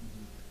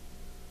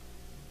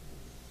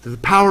 Through the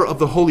power of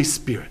the Holy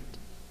Spirit,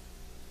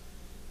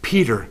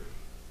 Peter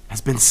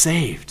has been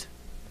saved.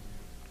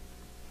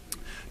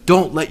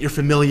 Don't let your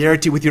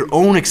familiarity with your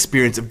own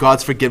experience of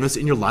God's forgiveness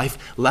in your life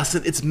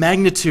lessen its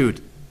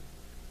magnitude.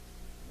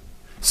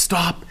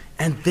 Stop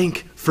and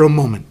think for a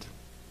moment.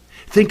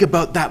 Think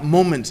about that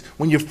moment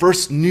when you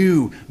first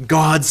knew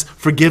God's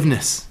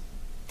forgiveness.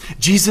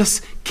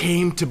 Jesus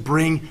came to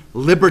bring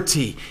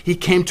liberty. He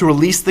came to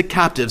release the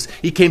captives.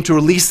 He came to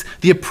release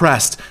the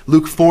oppressed.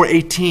 Luke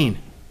 4:18.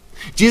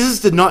 Jesus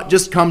did not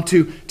just come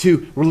to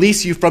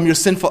release you from your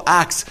sinful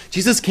acts.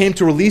 Jesus came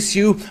to release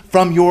you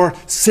from your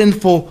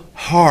sinful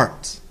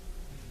heart.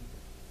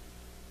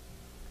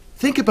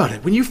 Think about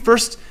it. When you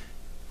first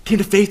came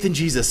to faith in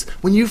Jesus,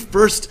 when you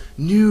first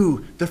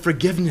knew the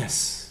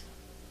forgiveness.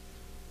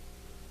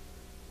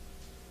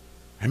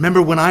 I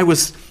remember when I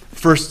was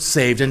first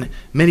saved, and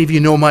many of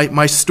you know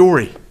my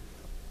story.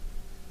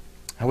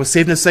 I was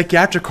saved in a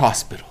psychiatric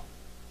hospital.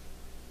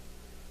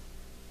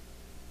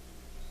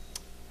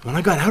 When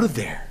I got out of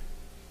there,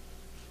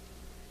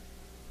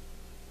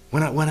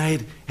 when I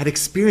had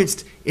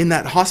experienced in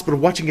that hospital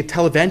watching a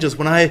televangelist,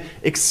 when I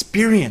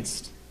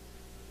experienced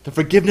the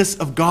forgiveness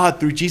of God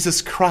through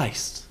Jesus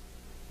Christ,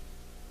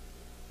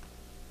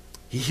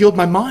 He healed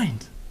my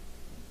mind.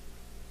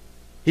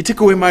 He took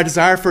away my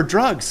desire for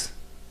drugs.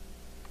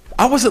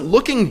 I wasn't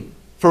looking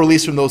for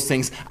release from those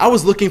things. I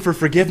was looking for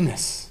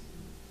forgiveness.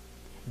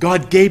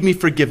 God gave me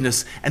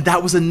forgiveness, and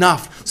that was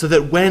enough so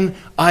that when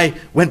I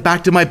went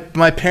back to my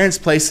parents'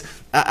 place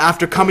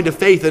after coming to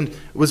faith and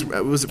when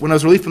I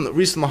was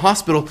released from the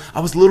hospital, I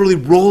was literally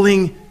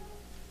rolling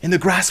in the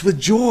grass with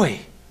joy.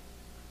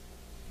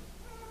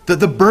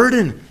 The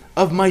burden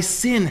of my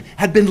sin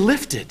had been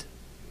lifted.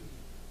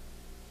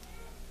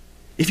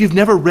 If you've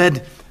never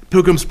read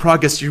Pilgrim's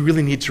Progress, you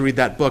really need to read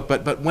that book.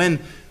 But when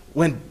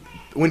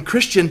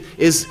Christian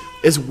is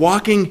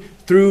walking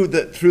through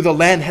the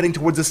land heading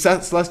towards the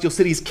celestial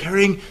city, he's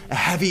carrying a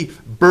heavy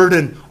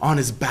burden on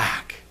his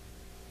back.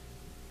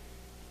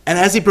 And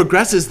as he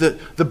progresses,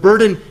 the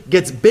burden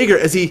gets bigger.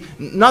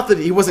 Not that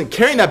he wasn't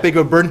carrying that big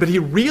of a burden, but he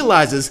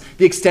realizes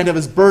the extent of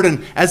his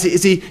burden as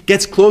he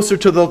gets closer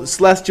to the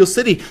celestial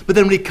city. But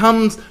then when he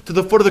comes to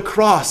the foot of the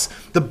cross,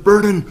 the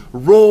burden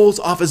rolls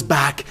off his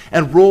back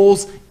and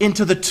rolls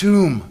into the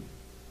tomb,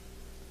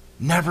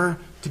 never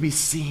to be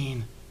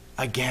seen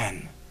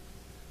again.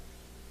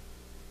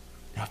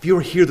 Now, if you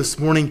are here this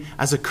morning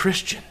as a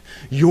Christian,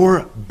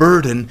 your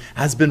burden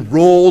has been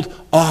rolled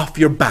off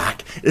your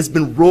back. It has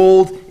been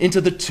rolled into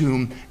the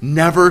tomb,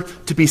 never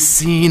to be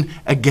seen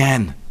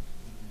again.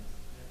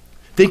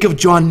 Think of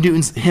John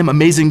Newton's hymn,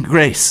 Amazing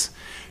Grace.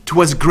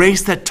 'Twas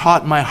grace that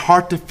taught my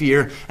heart to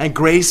fear, and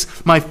grace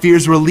my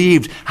fears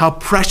relieved. How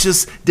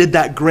precious did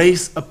that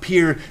grace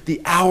appear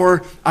the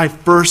hour I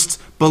first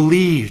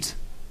believed.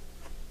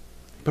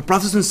 But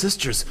brothers and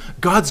sisters,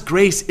 God's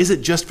grace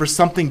isn't just for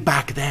something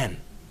back then.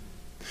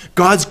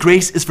 God's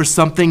grace is for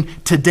something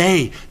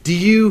today. Do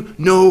you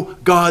know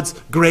God's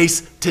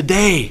grace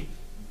today?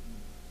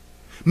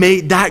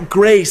 May that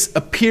grace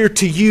appear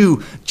to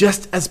you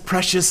just as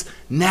precious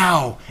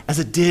now as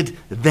it did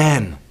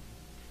then.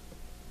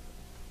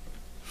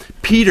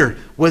 Peter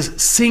was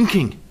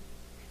sinking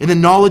in the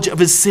knowledge of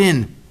his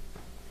sin,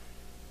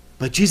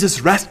 but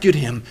Jesus rescued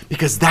him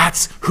because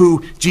that's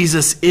who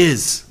Jesus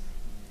is.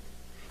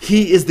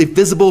 He is the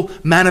visible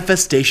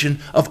manifestation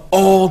of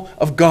all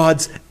of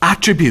God's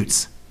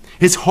attributes.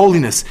 His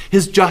holiness,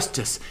 His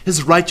justice,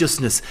 His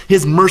righteousness,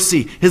 His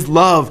mercy, His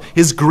love,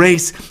 His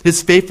grace,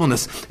 His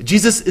faithfulness.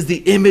 Jesus is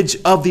the image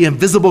of the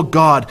invisible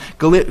God,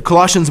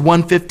 Colossians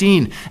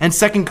 1:15, and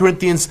 2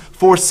 Corinthians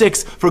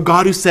 4:6. For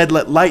God who said,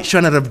 "Let light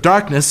shine out of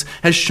darkness,"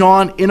 has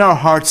shone in our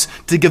hearts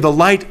to give the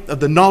light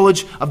of the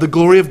knowledge of the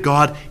glory of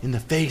God in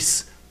the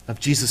face of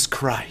Jesus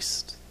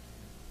Christ.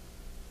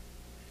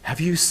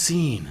 Have you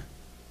seen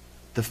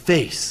the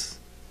face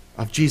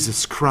of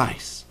Jesus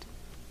Christ?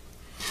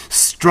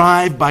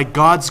 Strive by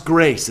God's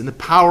grace and the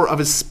power of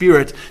His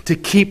Spirit to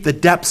keep the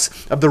depths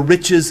of the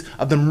riches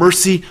of the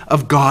mercy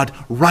of God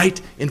right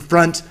in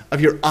front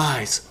of your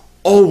eyes,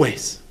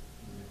 always.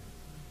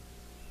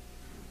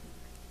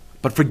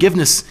 But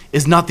forgiveness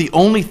is not the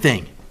only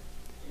thing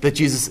that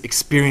Jesus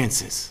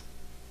experiences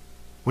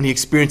when He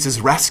experiences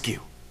rescue.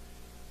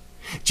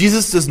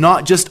 Jesus does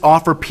not just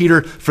offer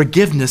Peter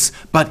forgiveness,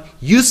 but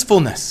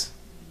usefulness.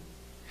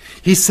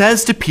 He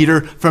says to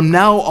Peter, from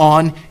now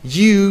on,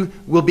 you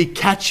will be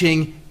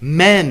catching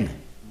men.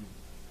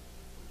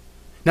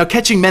 Now,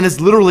 catching men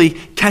is literally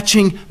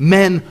catching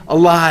men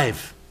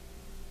alive.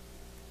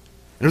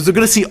 And as we're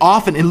going to see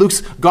often in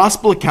Luke's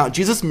gospel account,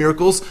 Jesus'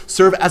 miracles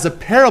serve as a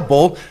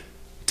parable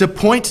to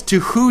point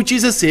to who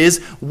Jesus is,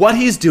 what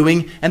he's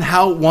doing, and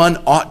how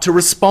one ought to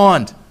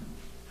respond.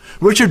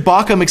 Richard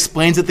Bauckham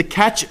explains that the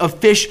catch of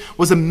fish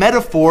was a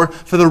metaphor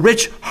for the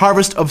rich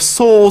harvest of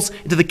souls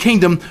into the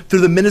kingdom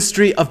through the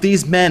ministry of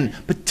these men,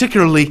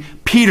 particularly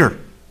Peter.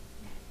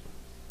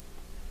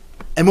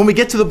 And when we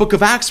get to the book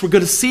of Acts, we're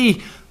going to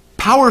see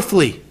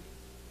powerfully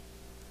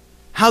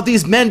how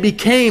these men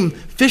became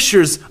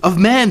fishers of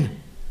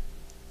men.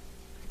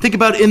 Think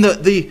about in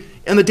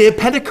the day of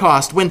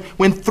Pentecost, when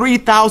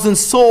 3,000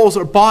 souls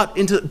are brought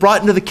into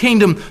the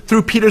kingdom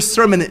through Peter's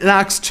sermon in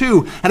Acts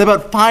 2, and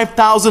about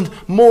 5,000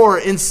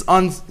 more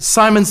on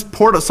Solomon's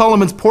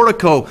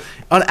portico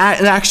in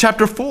Acts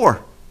chapter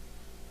 4.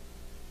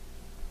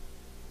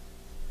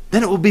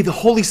 Then it will be the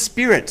Holy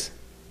Spirit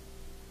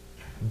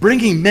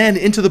bringing men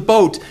into the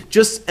boat,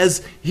 just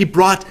as he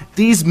brought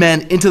these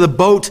men into the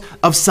boat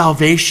of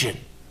salvation.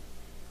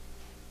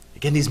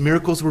 Again, these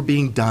miracles were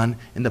being done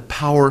in the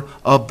power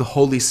of the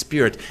Holy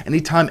Spirit.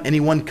 Anytime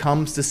anyone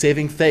comes to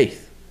saving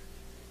faith,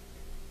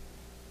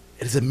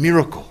 it is a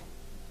miracle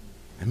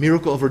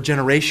of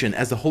regeneration,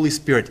 as the Holy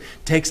Spirit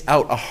takes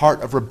out a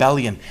heart of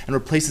rebellion and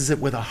replaces it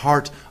with a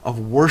heart of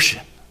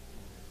worship.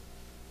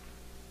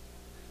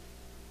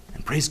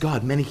 And praise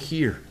God, many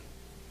here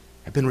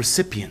have been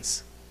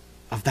recipients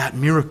of that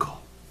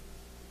miracle.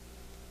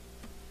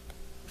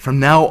 From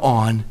now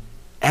on,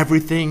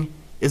 everything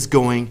is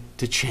going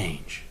to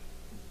change.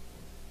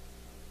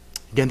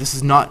 Again, this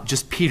is not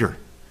just Peter.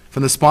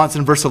 From the response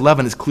in verse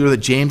 11, it's clear that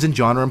James and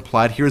John are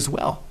implied here as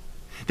well.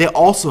 They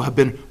also have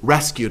been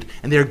rescued,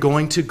 and they are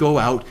going to go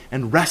out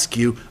and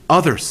rescue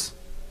others.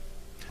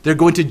 They're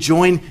going to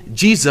join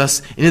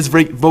Jesus in his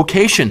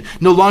vocation.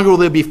 No longer will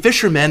they be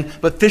fishermen,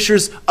 but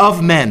fishers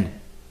of men.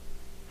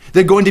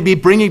 They're going to be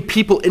bringing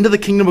people into the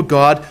kingdom of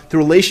God through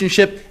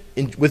relationship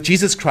with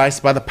Jesus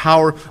Christ by the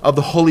power of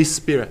the Holy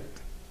Spirit.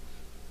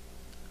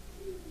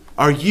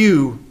 Are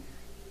you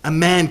a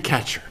man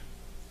catcher?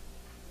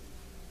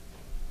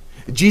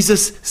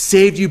 Jesus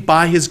saved you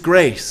by his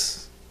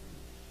grace,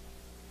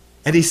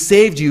 and he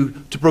saved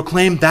you to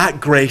proclaim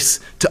that grace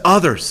to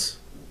others.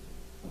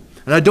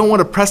 And I don't want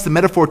to press the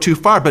metaphor too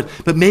far,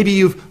 but maybe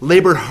you've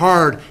labored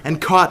hard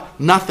and caught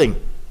nothing.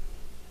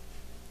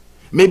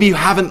 Maybe you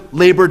haven't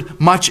labored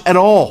much at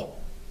all.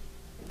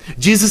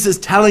 Jesus is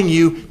telling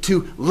you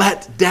to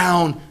let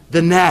down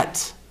the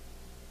net.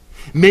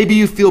 Maybe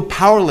you feel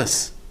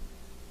powerless,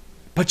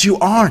 but you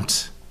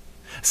aren't.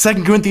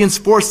 2 Corinthians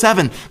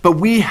 4:7, but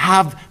we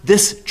have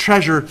this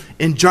treasure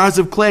in jars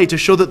of clay to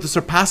show that the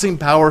surpassing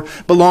power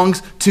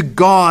belongs to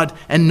God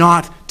and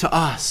not to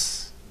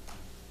us.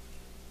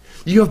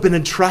 You have been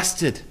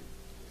entrusted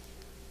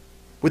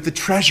with the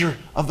treasure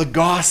of the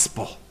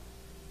gospel.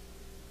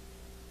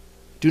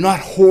 Do not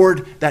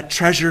hoard that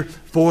treasure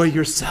for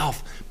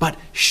yourself, but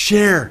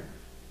share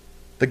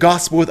the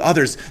gospel with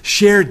others.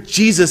 Share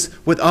Jesus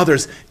with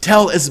others.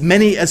 Tell as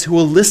many as who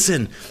will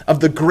listen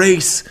of the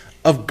grace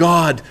of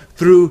God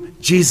through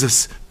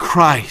Jesus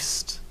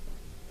Christ.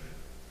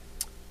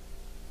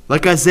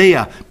 Like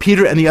Isaiah,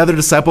 Peter and the other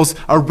disciples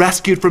are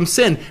rescued from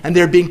sin, and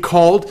they're being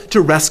called to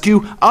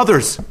rescue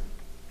others.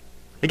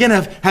 Again,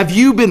 have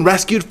you been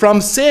rescued from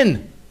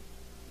sin?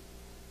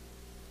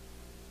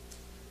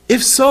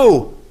 If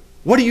so,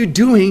 what are you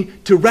doing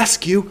to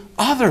rescue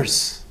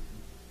others?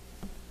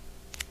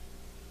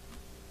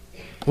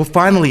 Well,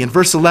 finally, in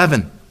verse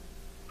 11,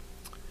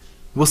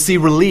 we'll see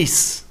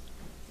release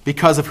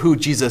because of who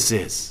Jesus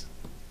is.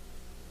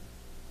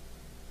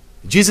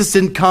 Jesus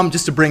didn't come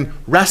just to bring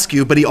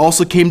rescue, but he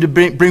also came to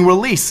bring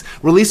release.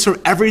 Release from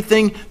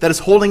everything that is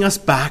holding us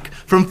back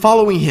from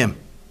following him.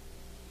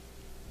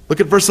 Look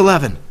at verse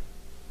 11.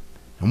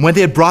 And when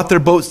they had brought their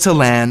boats to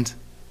land,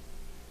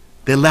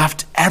 they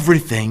left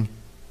everything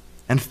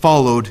and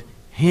followed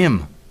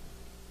him.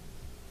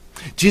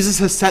 Jesus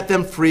has set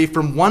them free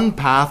from one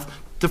path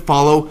to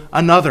follow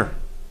another.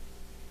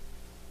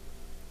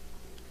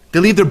 They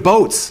leave their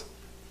boats.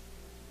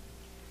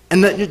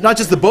 And not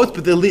just the boats,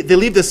 but they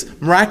leave this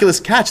miraculous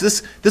catch.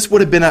 This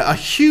would have been a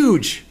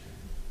huge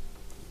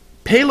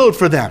payload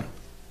for them.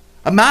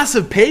 A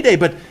massive payday,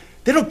 but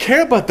they don't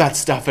care about that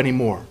stuff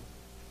anymore.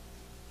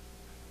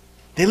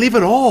 They leave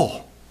it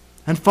all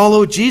and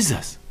follow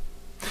Jesus.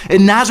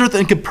 In Nazareth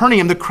and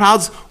Capernaum, the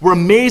crowds were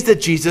amazed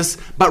at Jesus,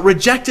 but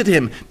rejected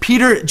him.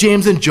 Peter,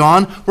 James, and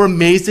John were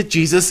amazed at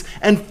Jesus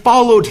and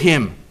followed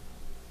him.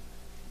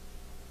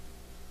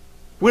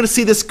 We're going to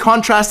see this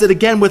contrasted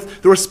again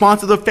with the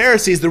response of the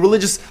Pharisees, the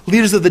religious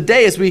leaders of the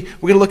day, as we're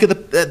going to look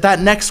at that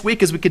next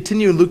week as we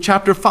continue in Luke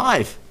chapter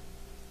 5.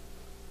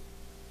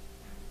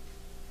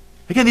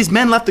 Again, these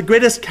men left the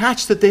greatest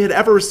catch that they had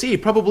ever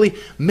received, probably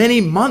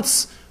many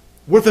months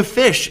worth of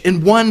fish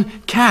in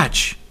one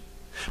catch.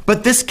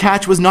 But this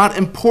catch was not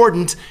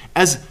important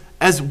as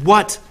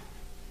what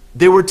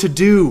they were to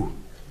do,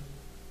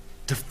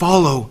 to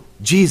follow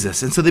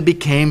Jesus. And so they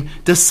became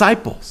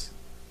disciples.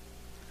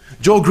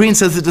 Joel Green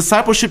says that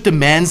discipleship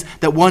demands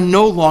that one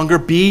no longer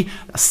be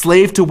a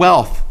slave to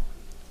wealth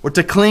or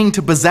to cling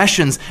to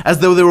possessions as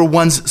though they were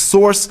one's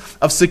source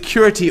of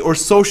security or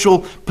social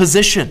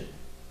position.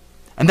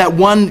 and that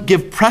one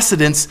give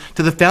precedence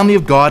to the family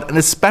of God and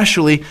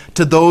especially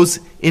to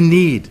those in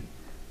need.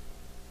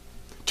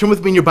 Turn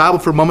with me in your Bible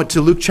for a moment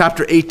to Luke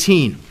chapter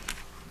 18.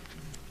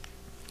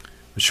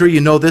 I'm sure you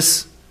know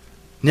this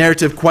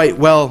narrative quite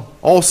well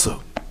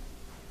also.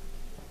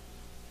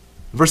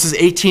 Verses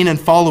 18 and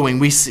following,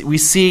 we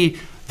see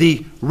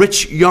the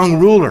rich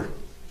young ruler.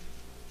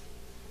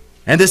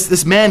 And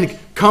this man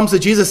comes to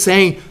Jesus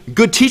saying,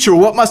 "Good teacher,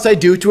 what must I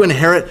do to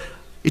inherit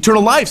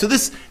eternal life?" So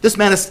this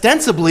man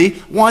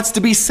ostensibly wants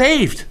to be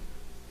saved.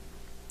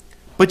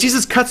 But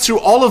Jesus cuts through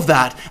all of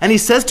that, and he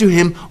says to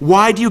him,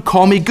 "Why do you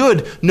call me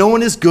good? No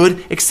one is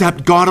good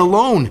except God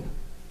alone."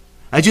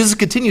 And Jesus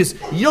continues,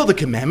 "You know the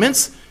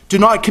commandments. Do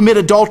not commit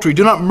adultery,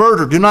 do not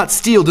murder, do not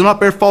steal, do not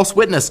bear false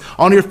witness,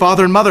 honor your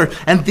father and mother."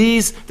 And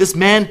this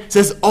man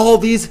says, "All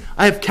these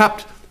I have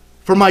kept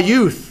from my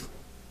youth."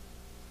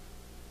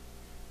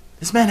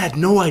 This man had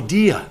no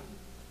idea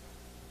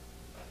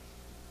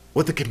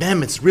what the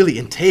commandments really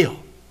entail.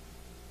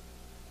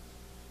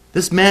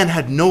 This man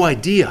had no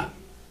idea,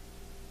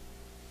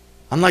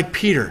 unlike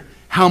Peter,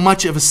 how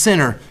much of a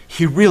sinner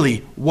he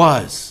really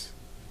was.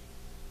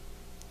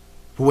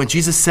 But when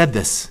Jesus heard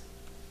this,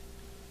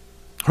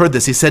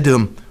 he said to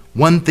him,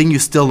 "One thing you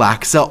still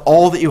lack. Sell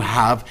all that you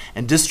have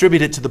and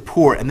distribute it to the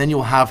poor, and then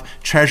you'll have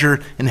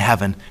treasure in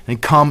heaven.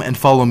 And come and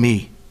follow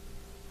me."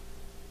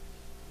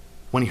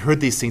 When he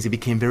heard these things, he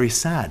became very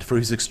sad, for he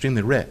was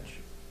extremely rich.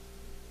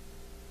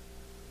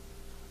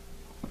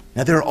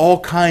 Now, there are all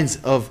kinds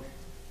of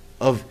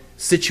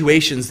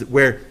situations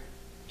where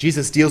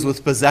Jesus deals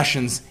with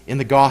possessions in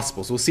the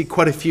Gospels. We'll see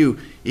quite a few,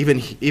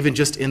 even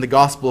just in the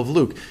Gospel of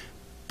Luke.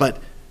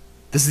 But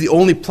this is the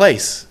only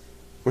place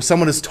where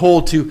someone is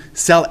told to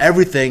sell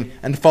everything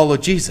and follow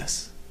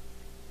Jesus.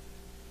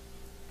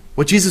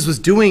 What Jesus was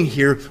doing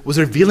here was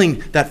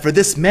revealing that for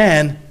this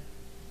man,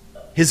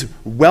 his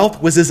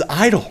wealth was his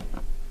idol.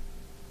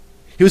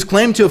 He was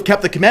claimed to have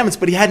kept the commandments,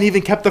 but he hadn't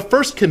even kept the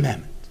first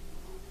commandment.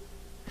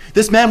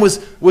 This man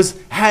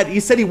he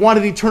said he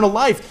wanted eternal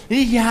life.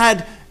 He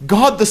had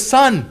God the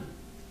Son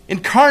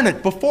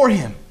incarnate before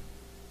him.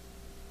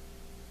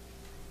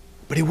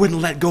 But he wouldn't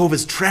let go of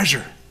his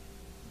treasure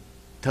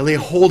to lay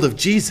hold of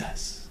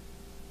Jesus.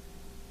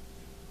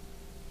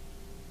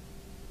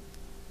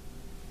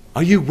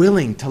 Are you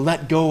willing to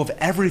let go of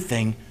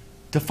everything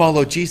to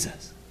follow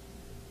Jesus?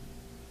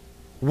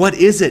 What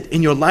is it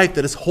in your life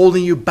that is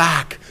holding you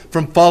back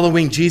from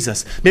following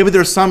Jesus? Maybe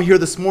there are some here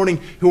this morning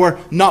who are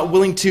not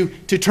willing to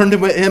turn to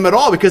him at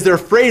all because they're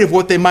afraid of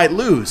what they might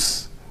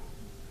lose.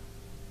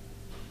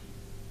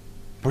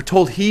 We're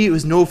told he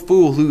is no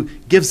fool who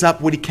gives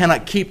up what he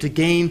cannot keep to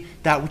gain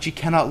that which he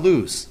cannot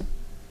lose.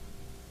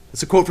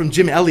 It's a quote from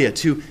Jim Elliot,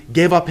 who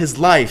gave up his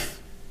life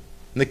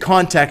in the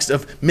context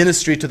of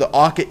ministry to the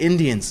Auca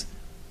Indians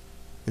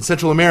in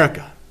Central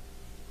America.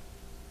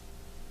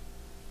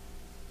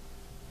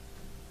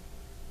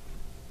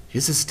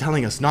 Jesus is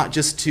telling us not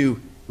just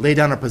to lay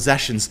down our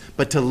possessions,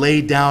 but to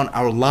lay down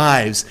our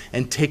lives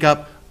and take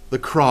up the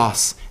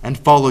cross and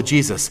follow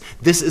Jesus.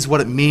 This is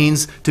what it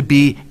means to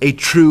be a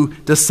true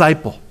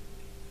disciple.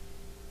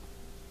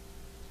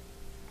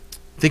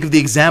 Think of the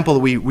example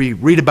that we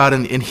read about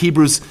in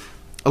Hebrews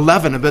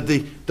 11, about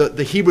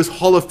the Hebrews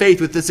Hall of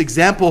Faith, with this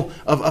example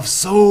of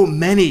so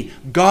many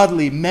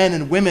godly men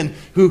and women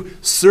who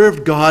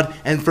served God,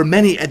 and for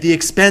many at the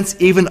expense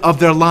even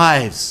of their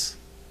lives.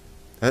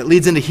 That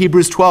leads into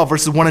Hebrews 12,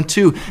 verses 1 and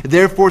 2.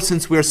 "Therefore,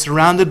 since we are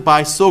surrounded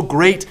by so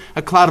great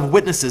a cloud of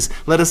witnesses,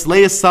 let us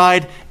lay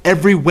aside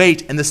every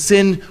weight and the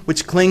sin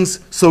which clings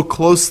so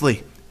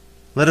closely.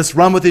 Let us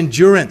run with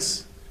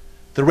endurance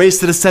the race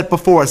that is set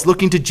before us,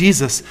 looking to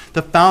Jesus,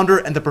 the founder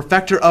and the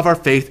perfecter of our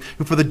faith,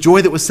 who for the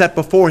joy that was set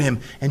before him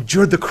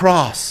endured the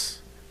cross,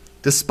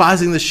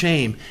 despising the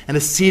shame, and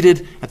is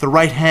seated at the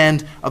right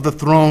hand of the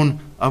throne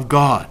of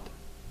God."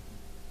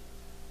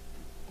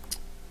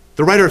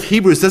 The writer of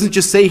Hebrews doesn't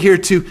just say here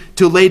to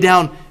lay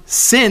down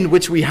sin,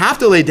 which we have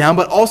to lay down,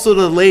 but also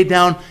to lay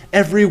down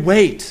every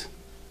weight,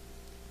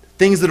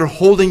 things that are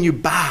holding you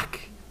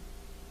back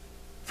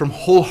from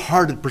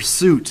wholehearted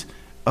pursuit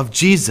of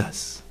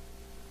Jesus.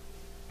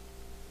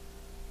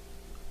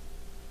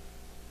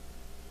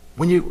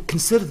 When you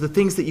consider the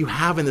things that you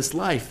have in this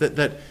life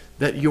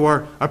that you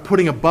are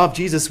putting above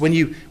Jesus, when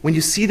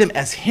you see them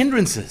as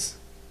hindrances,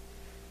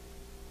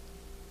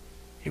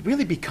 it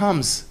really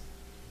becomes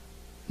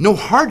no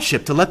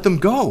hardship to let them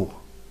go.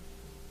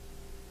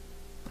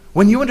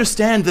 When you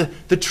understand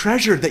the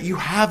treasure that you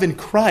have in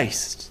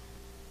Christ,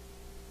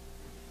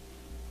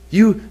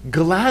 you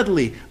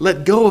gladly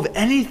let go of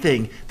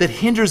anything that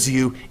hinders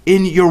you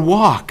in your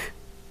walk.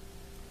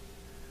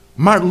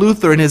 Martin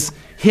Luther, in his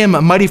hymn,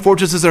 "A Mighty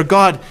Fortress is Our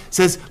God,"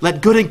 says,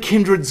 "Let good and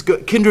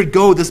kindred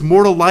go, this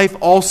mortal life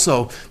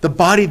also. The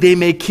body they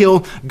may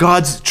kill,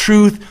 God's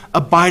truth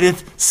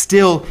abideth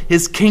still.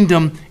 His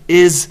kingdom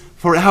is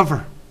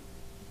forever."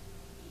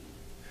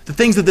 The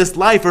things of this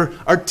life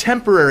are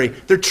temporary.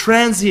 They're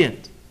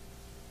transient.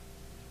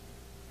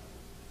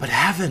 But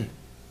heaven,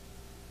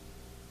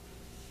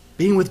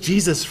 being with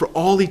Jesus for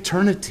all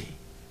eternity,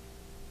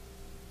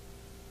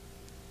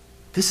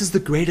 This is the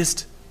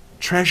greatest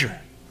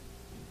treasure.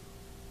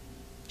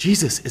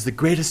 Jesus is the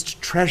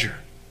greatest treasure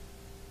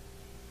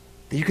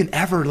that you can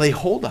ever lay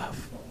hold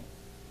of.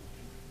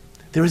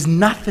 There is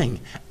nothing,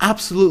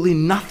 absolutely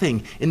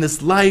nothing in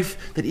this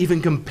life that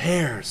even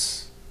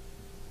compares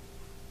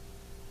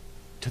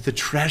to the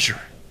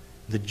treasure,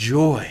 the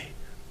joy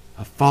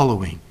of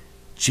following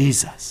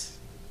Jesus.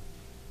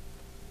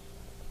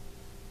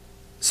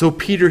 So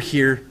Peter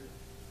here,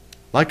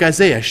 like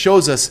Isaiah,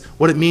 shows us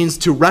what it means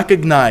to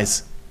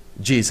recognize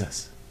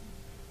Jesus.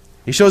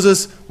 He shows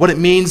us what it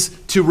means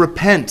to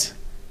repent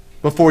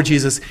before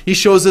Jesus. He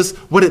shows us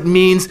what it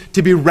means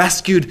to be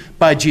rescued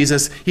by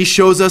Jesus. He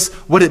shows us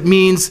what it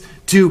means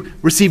to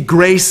receive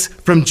grace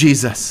from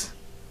Jesus.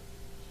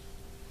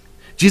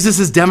 Jesus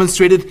has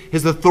demonstrated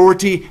his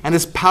authority and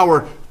his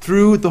power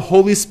through the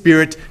Holy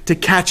Spirit to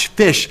catch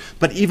fish.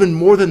 But even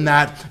more than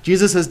that,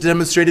 Jesus has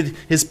demonstrated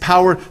his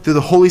power through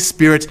the Holy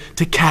Spirit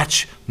to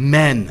catch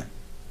men.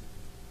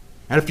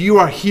 And if you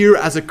are here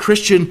as a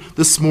Christian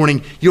this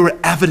morning, you are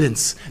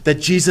evidence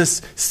that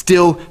Jesus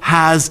still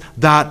has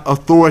that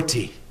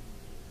authority.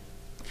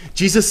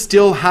 Jesus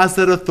still has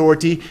that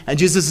authority, and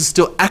Jesus is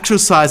still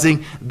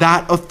exercising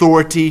that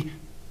authority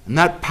and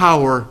that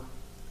power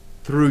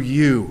through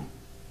you.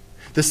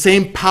 The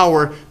same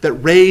power that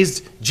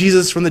raised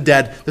Jesus from the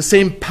dead, the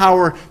same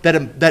power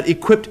that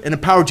equipped and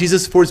empowered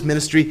Jesus for his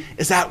ministry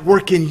is at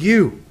work in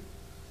you.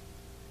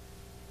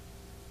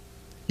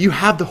 You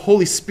have the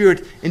Holy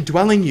Spirit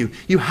indwelling you.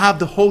 You have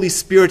the Holy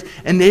Spirit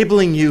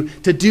enabling you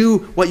to do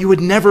what you would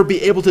never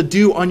be able to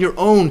do on your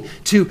own,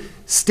 to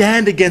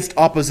stand against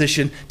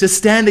opposition, to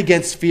stand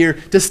against fear,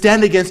 to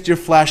stand against your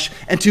flesh,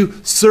 and to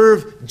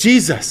serve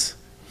Jesus,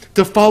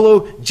 to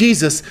follow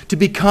Jesus, to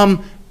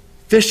become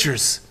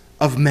fishers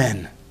of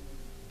men.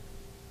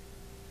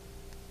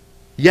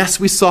 Yes,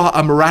 we saw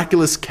a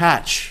miraculous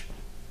catch.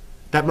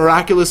 That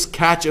miraculous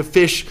catch of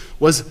fish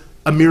was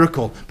a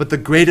miracle, but the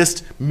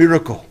greatest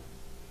miracle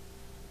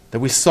that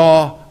we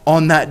saw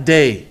on that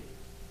day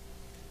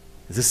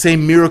is the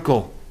same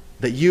miracle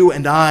that you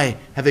and I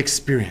have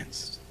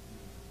experienced.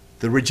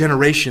 The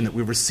regeneration that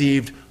we've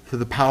received through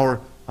the power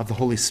of the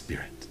Holy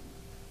Spirit.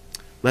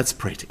 Let's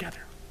pray together.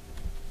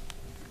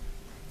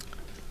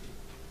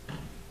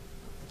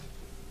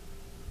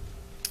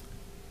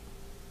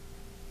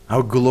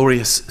 Our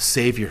glorious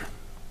Savior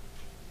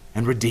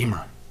and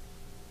Redeemer,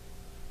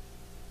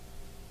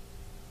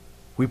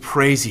 we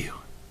praise you,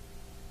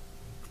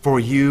 for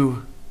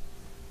you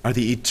are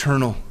the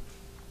eternal,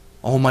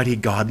 almighty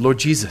God. Lord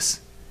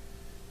Jesus,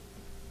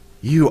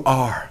 you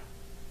are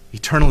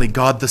eternally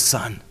God the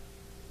Son,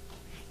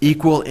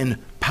 equal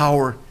in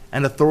power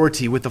and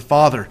authority with the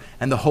Father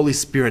and the Holy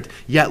Spirit.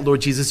 Yet,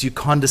 Lord Jesus, you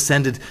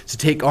condescended to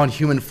take on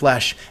human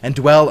flesh and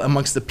dwell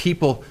amongst the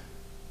people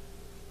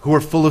who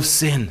are full of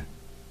sin,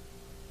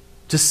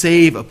 to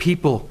save a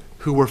people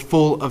who were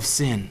full of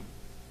sin.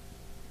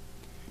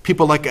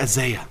 People like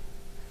Isaiah,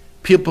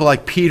 people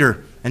like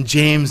Peter and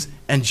James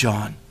and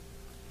John,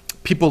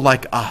 people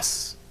like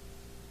us.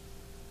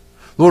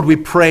 Lord, we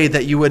pray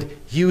that you would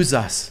use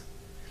us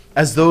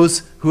as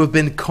those who have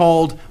been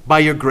called by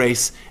your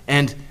grace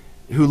and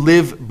who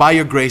live by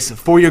your grace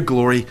for your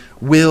glory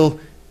will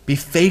be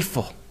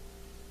faithful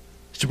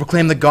to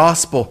proclaim the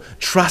gospel,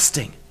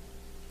 trusting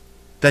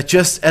that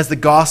just as the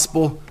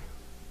gospel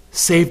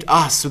saved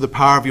us through the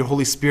power of your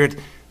Holy Spirit,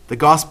 the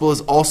gospel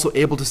is also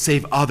able to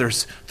save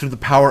others through the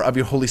power of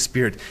your Holy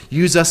Spirit.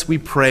 Use us, we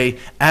pray,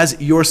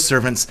 as your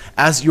servants,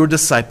 as your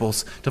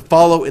disciples, to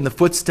follow in the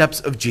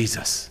footsteps of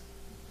Jesus,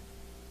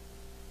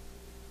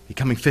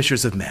 becoming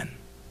fishers of men.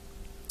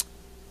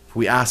 For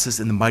we ask this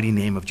in the mighty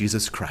name of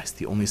Jesus Christ,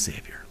 the only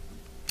Savior.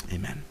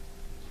 Amen.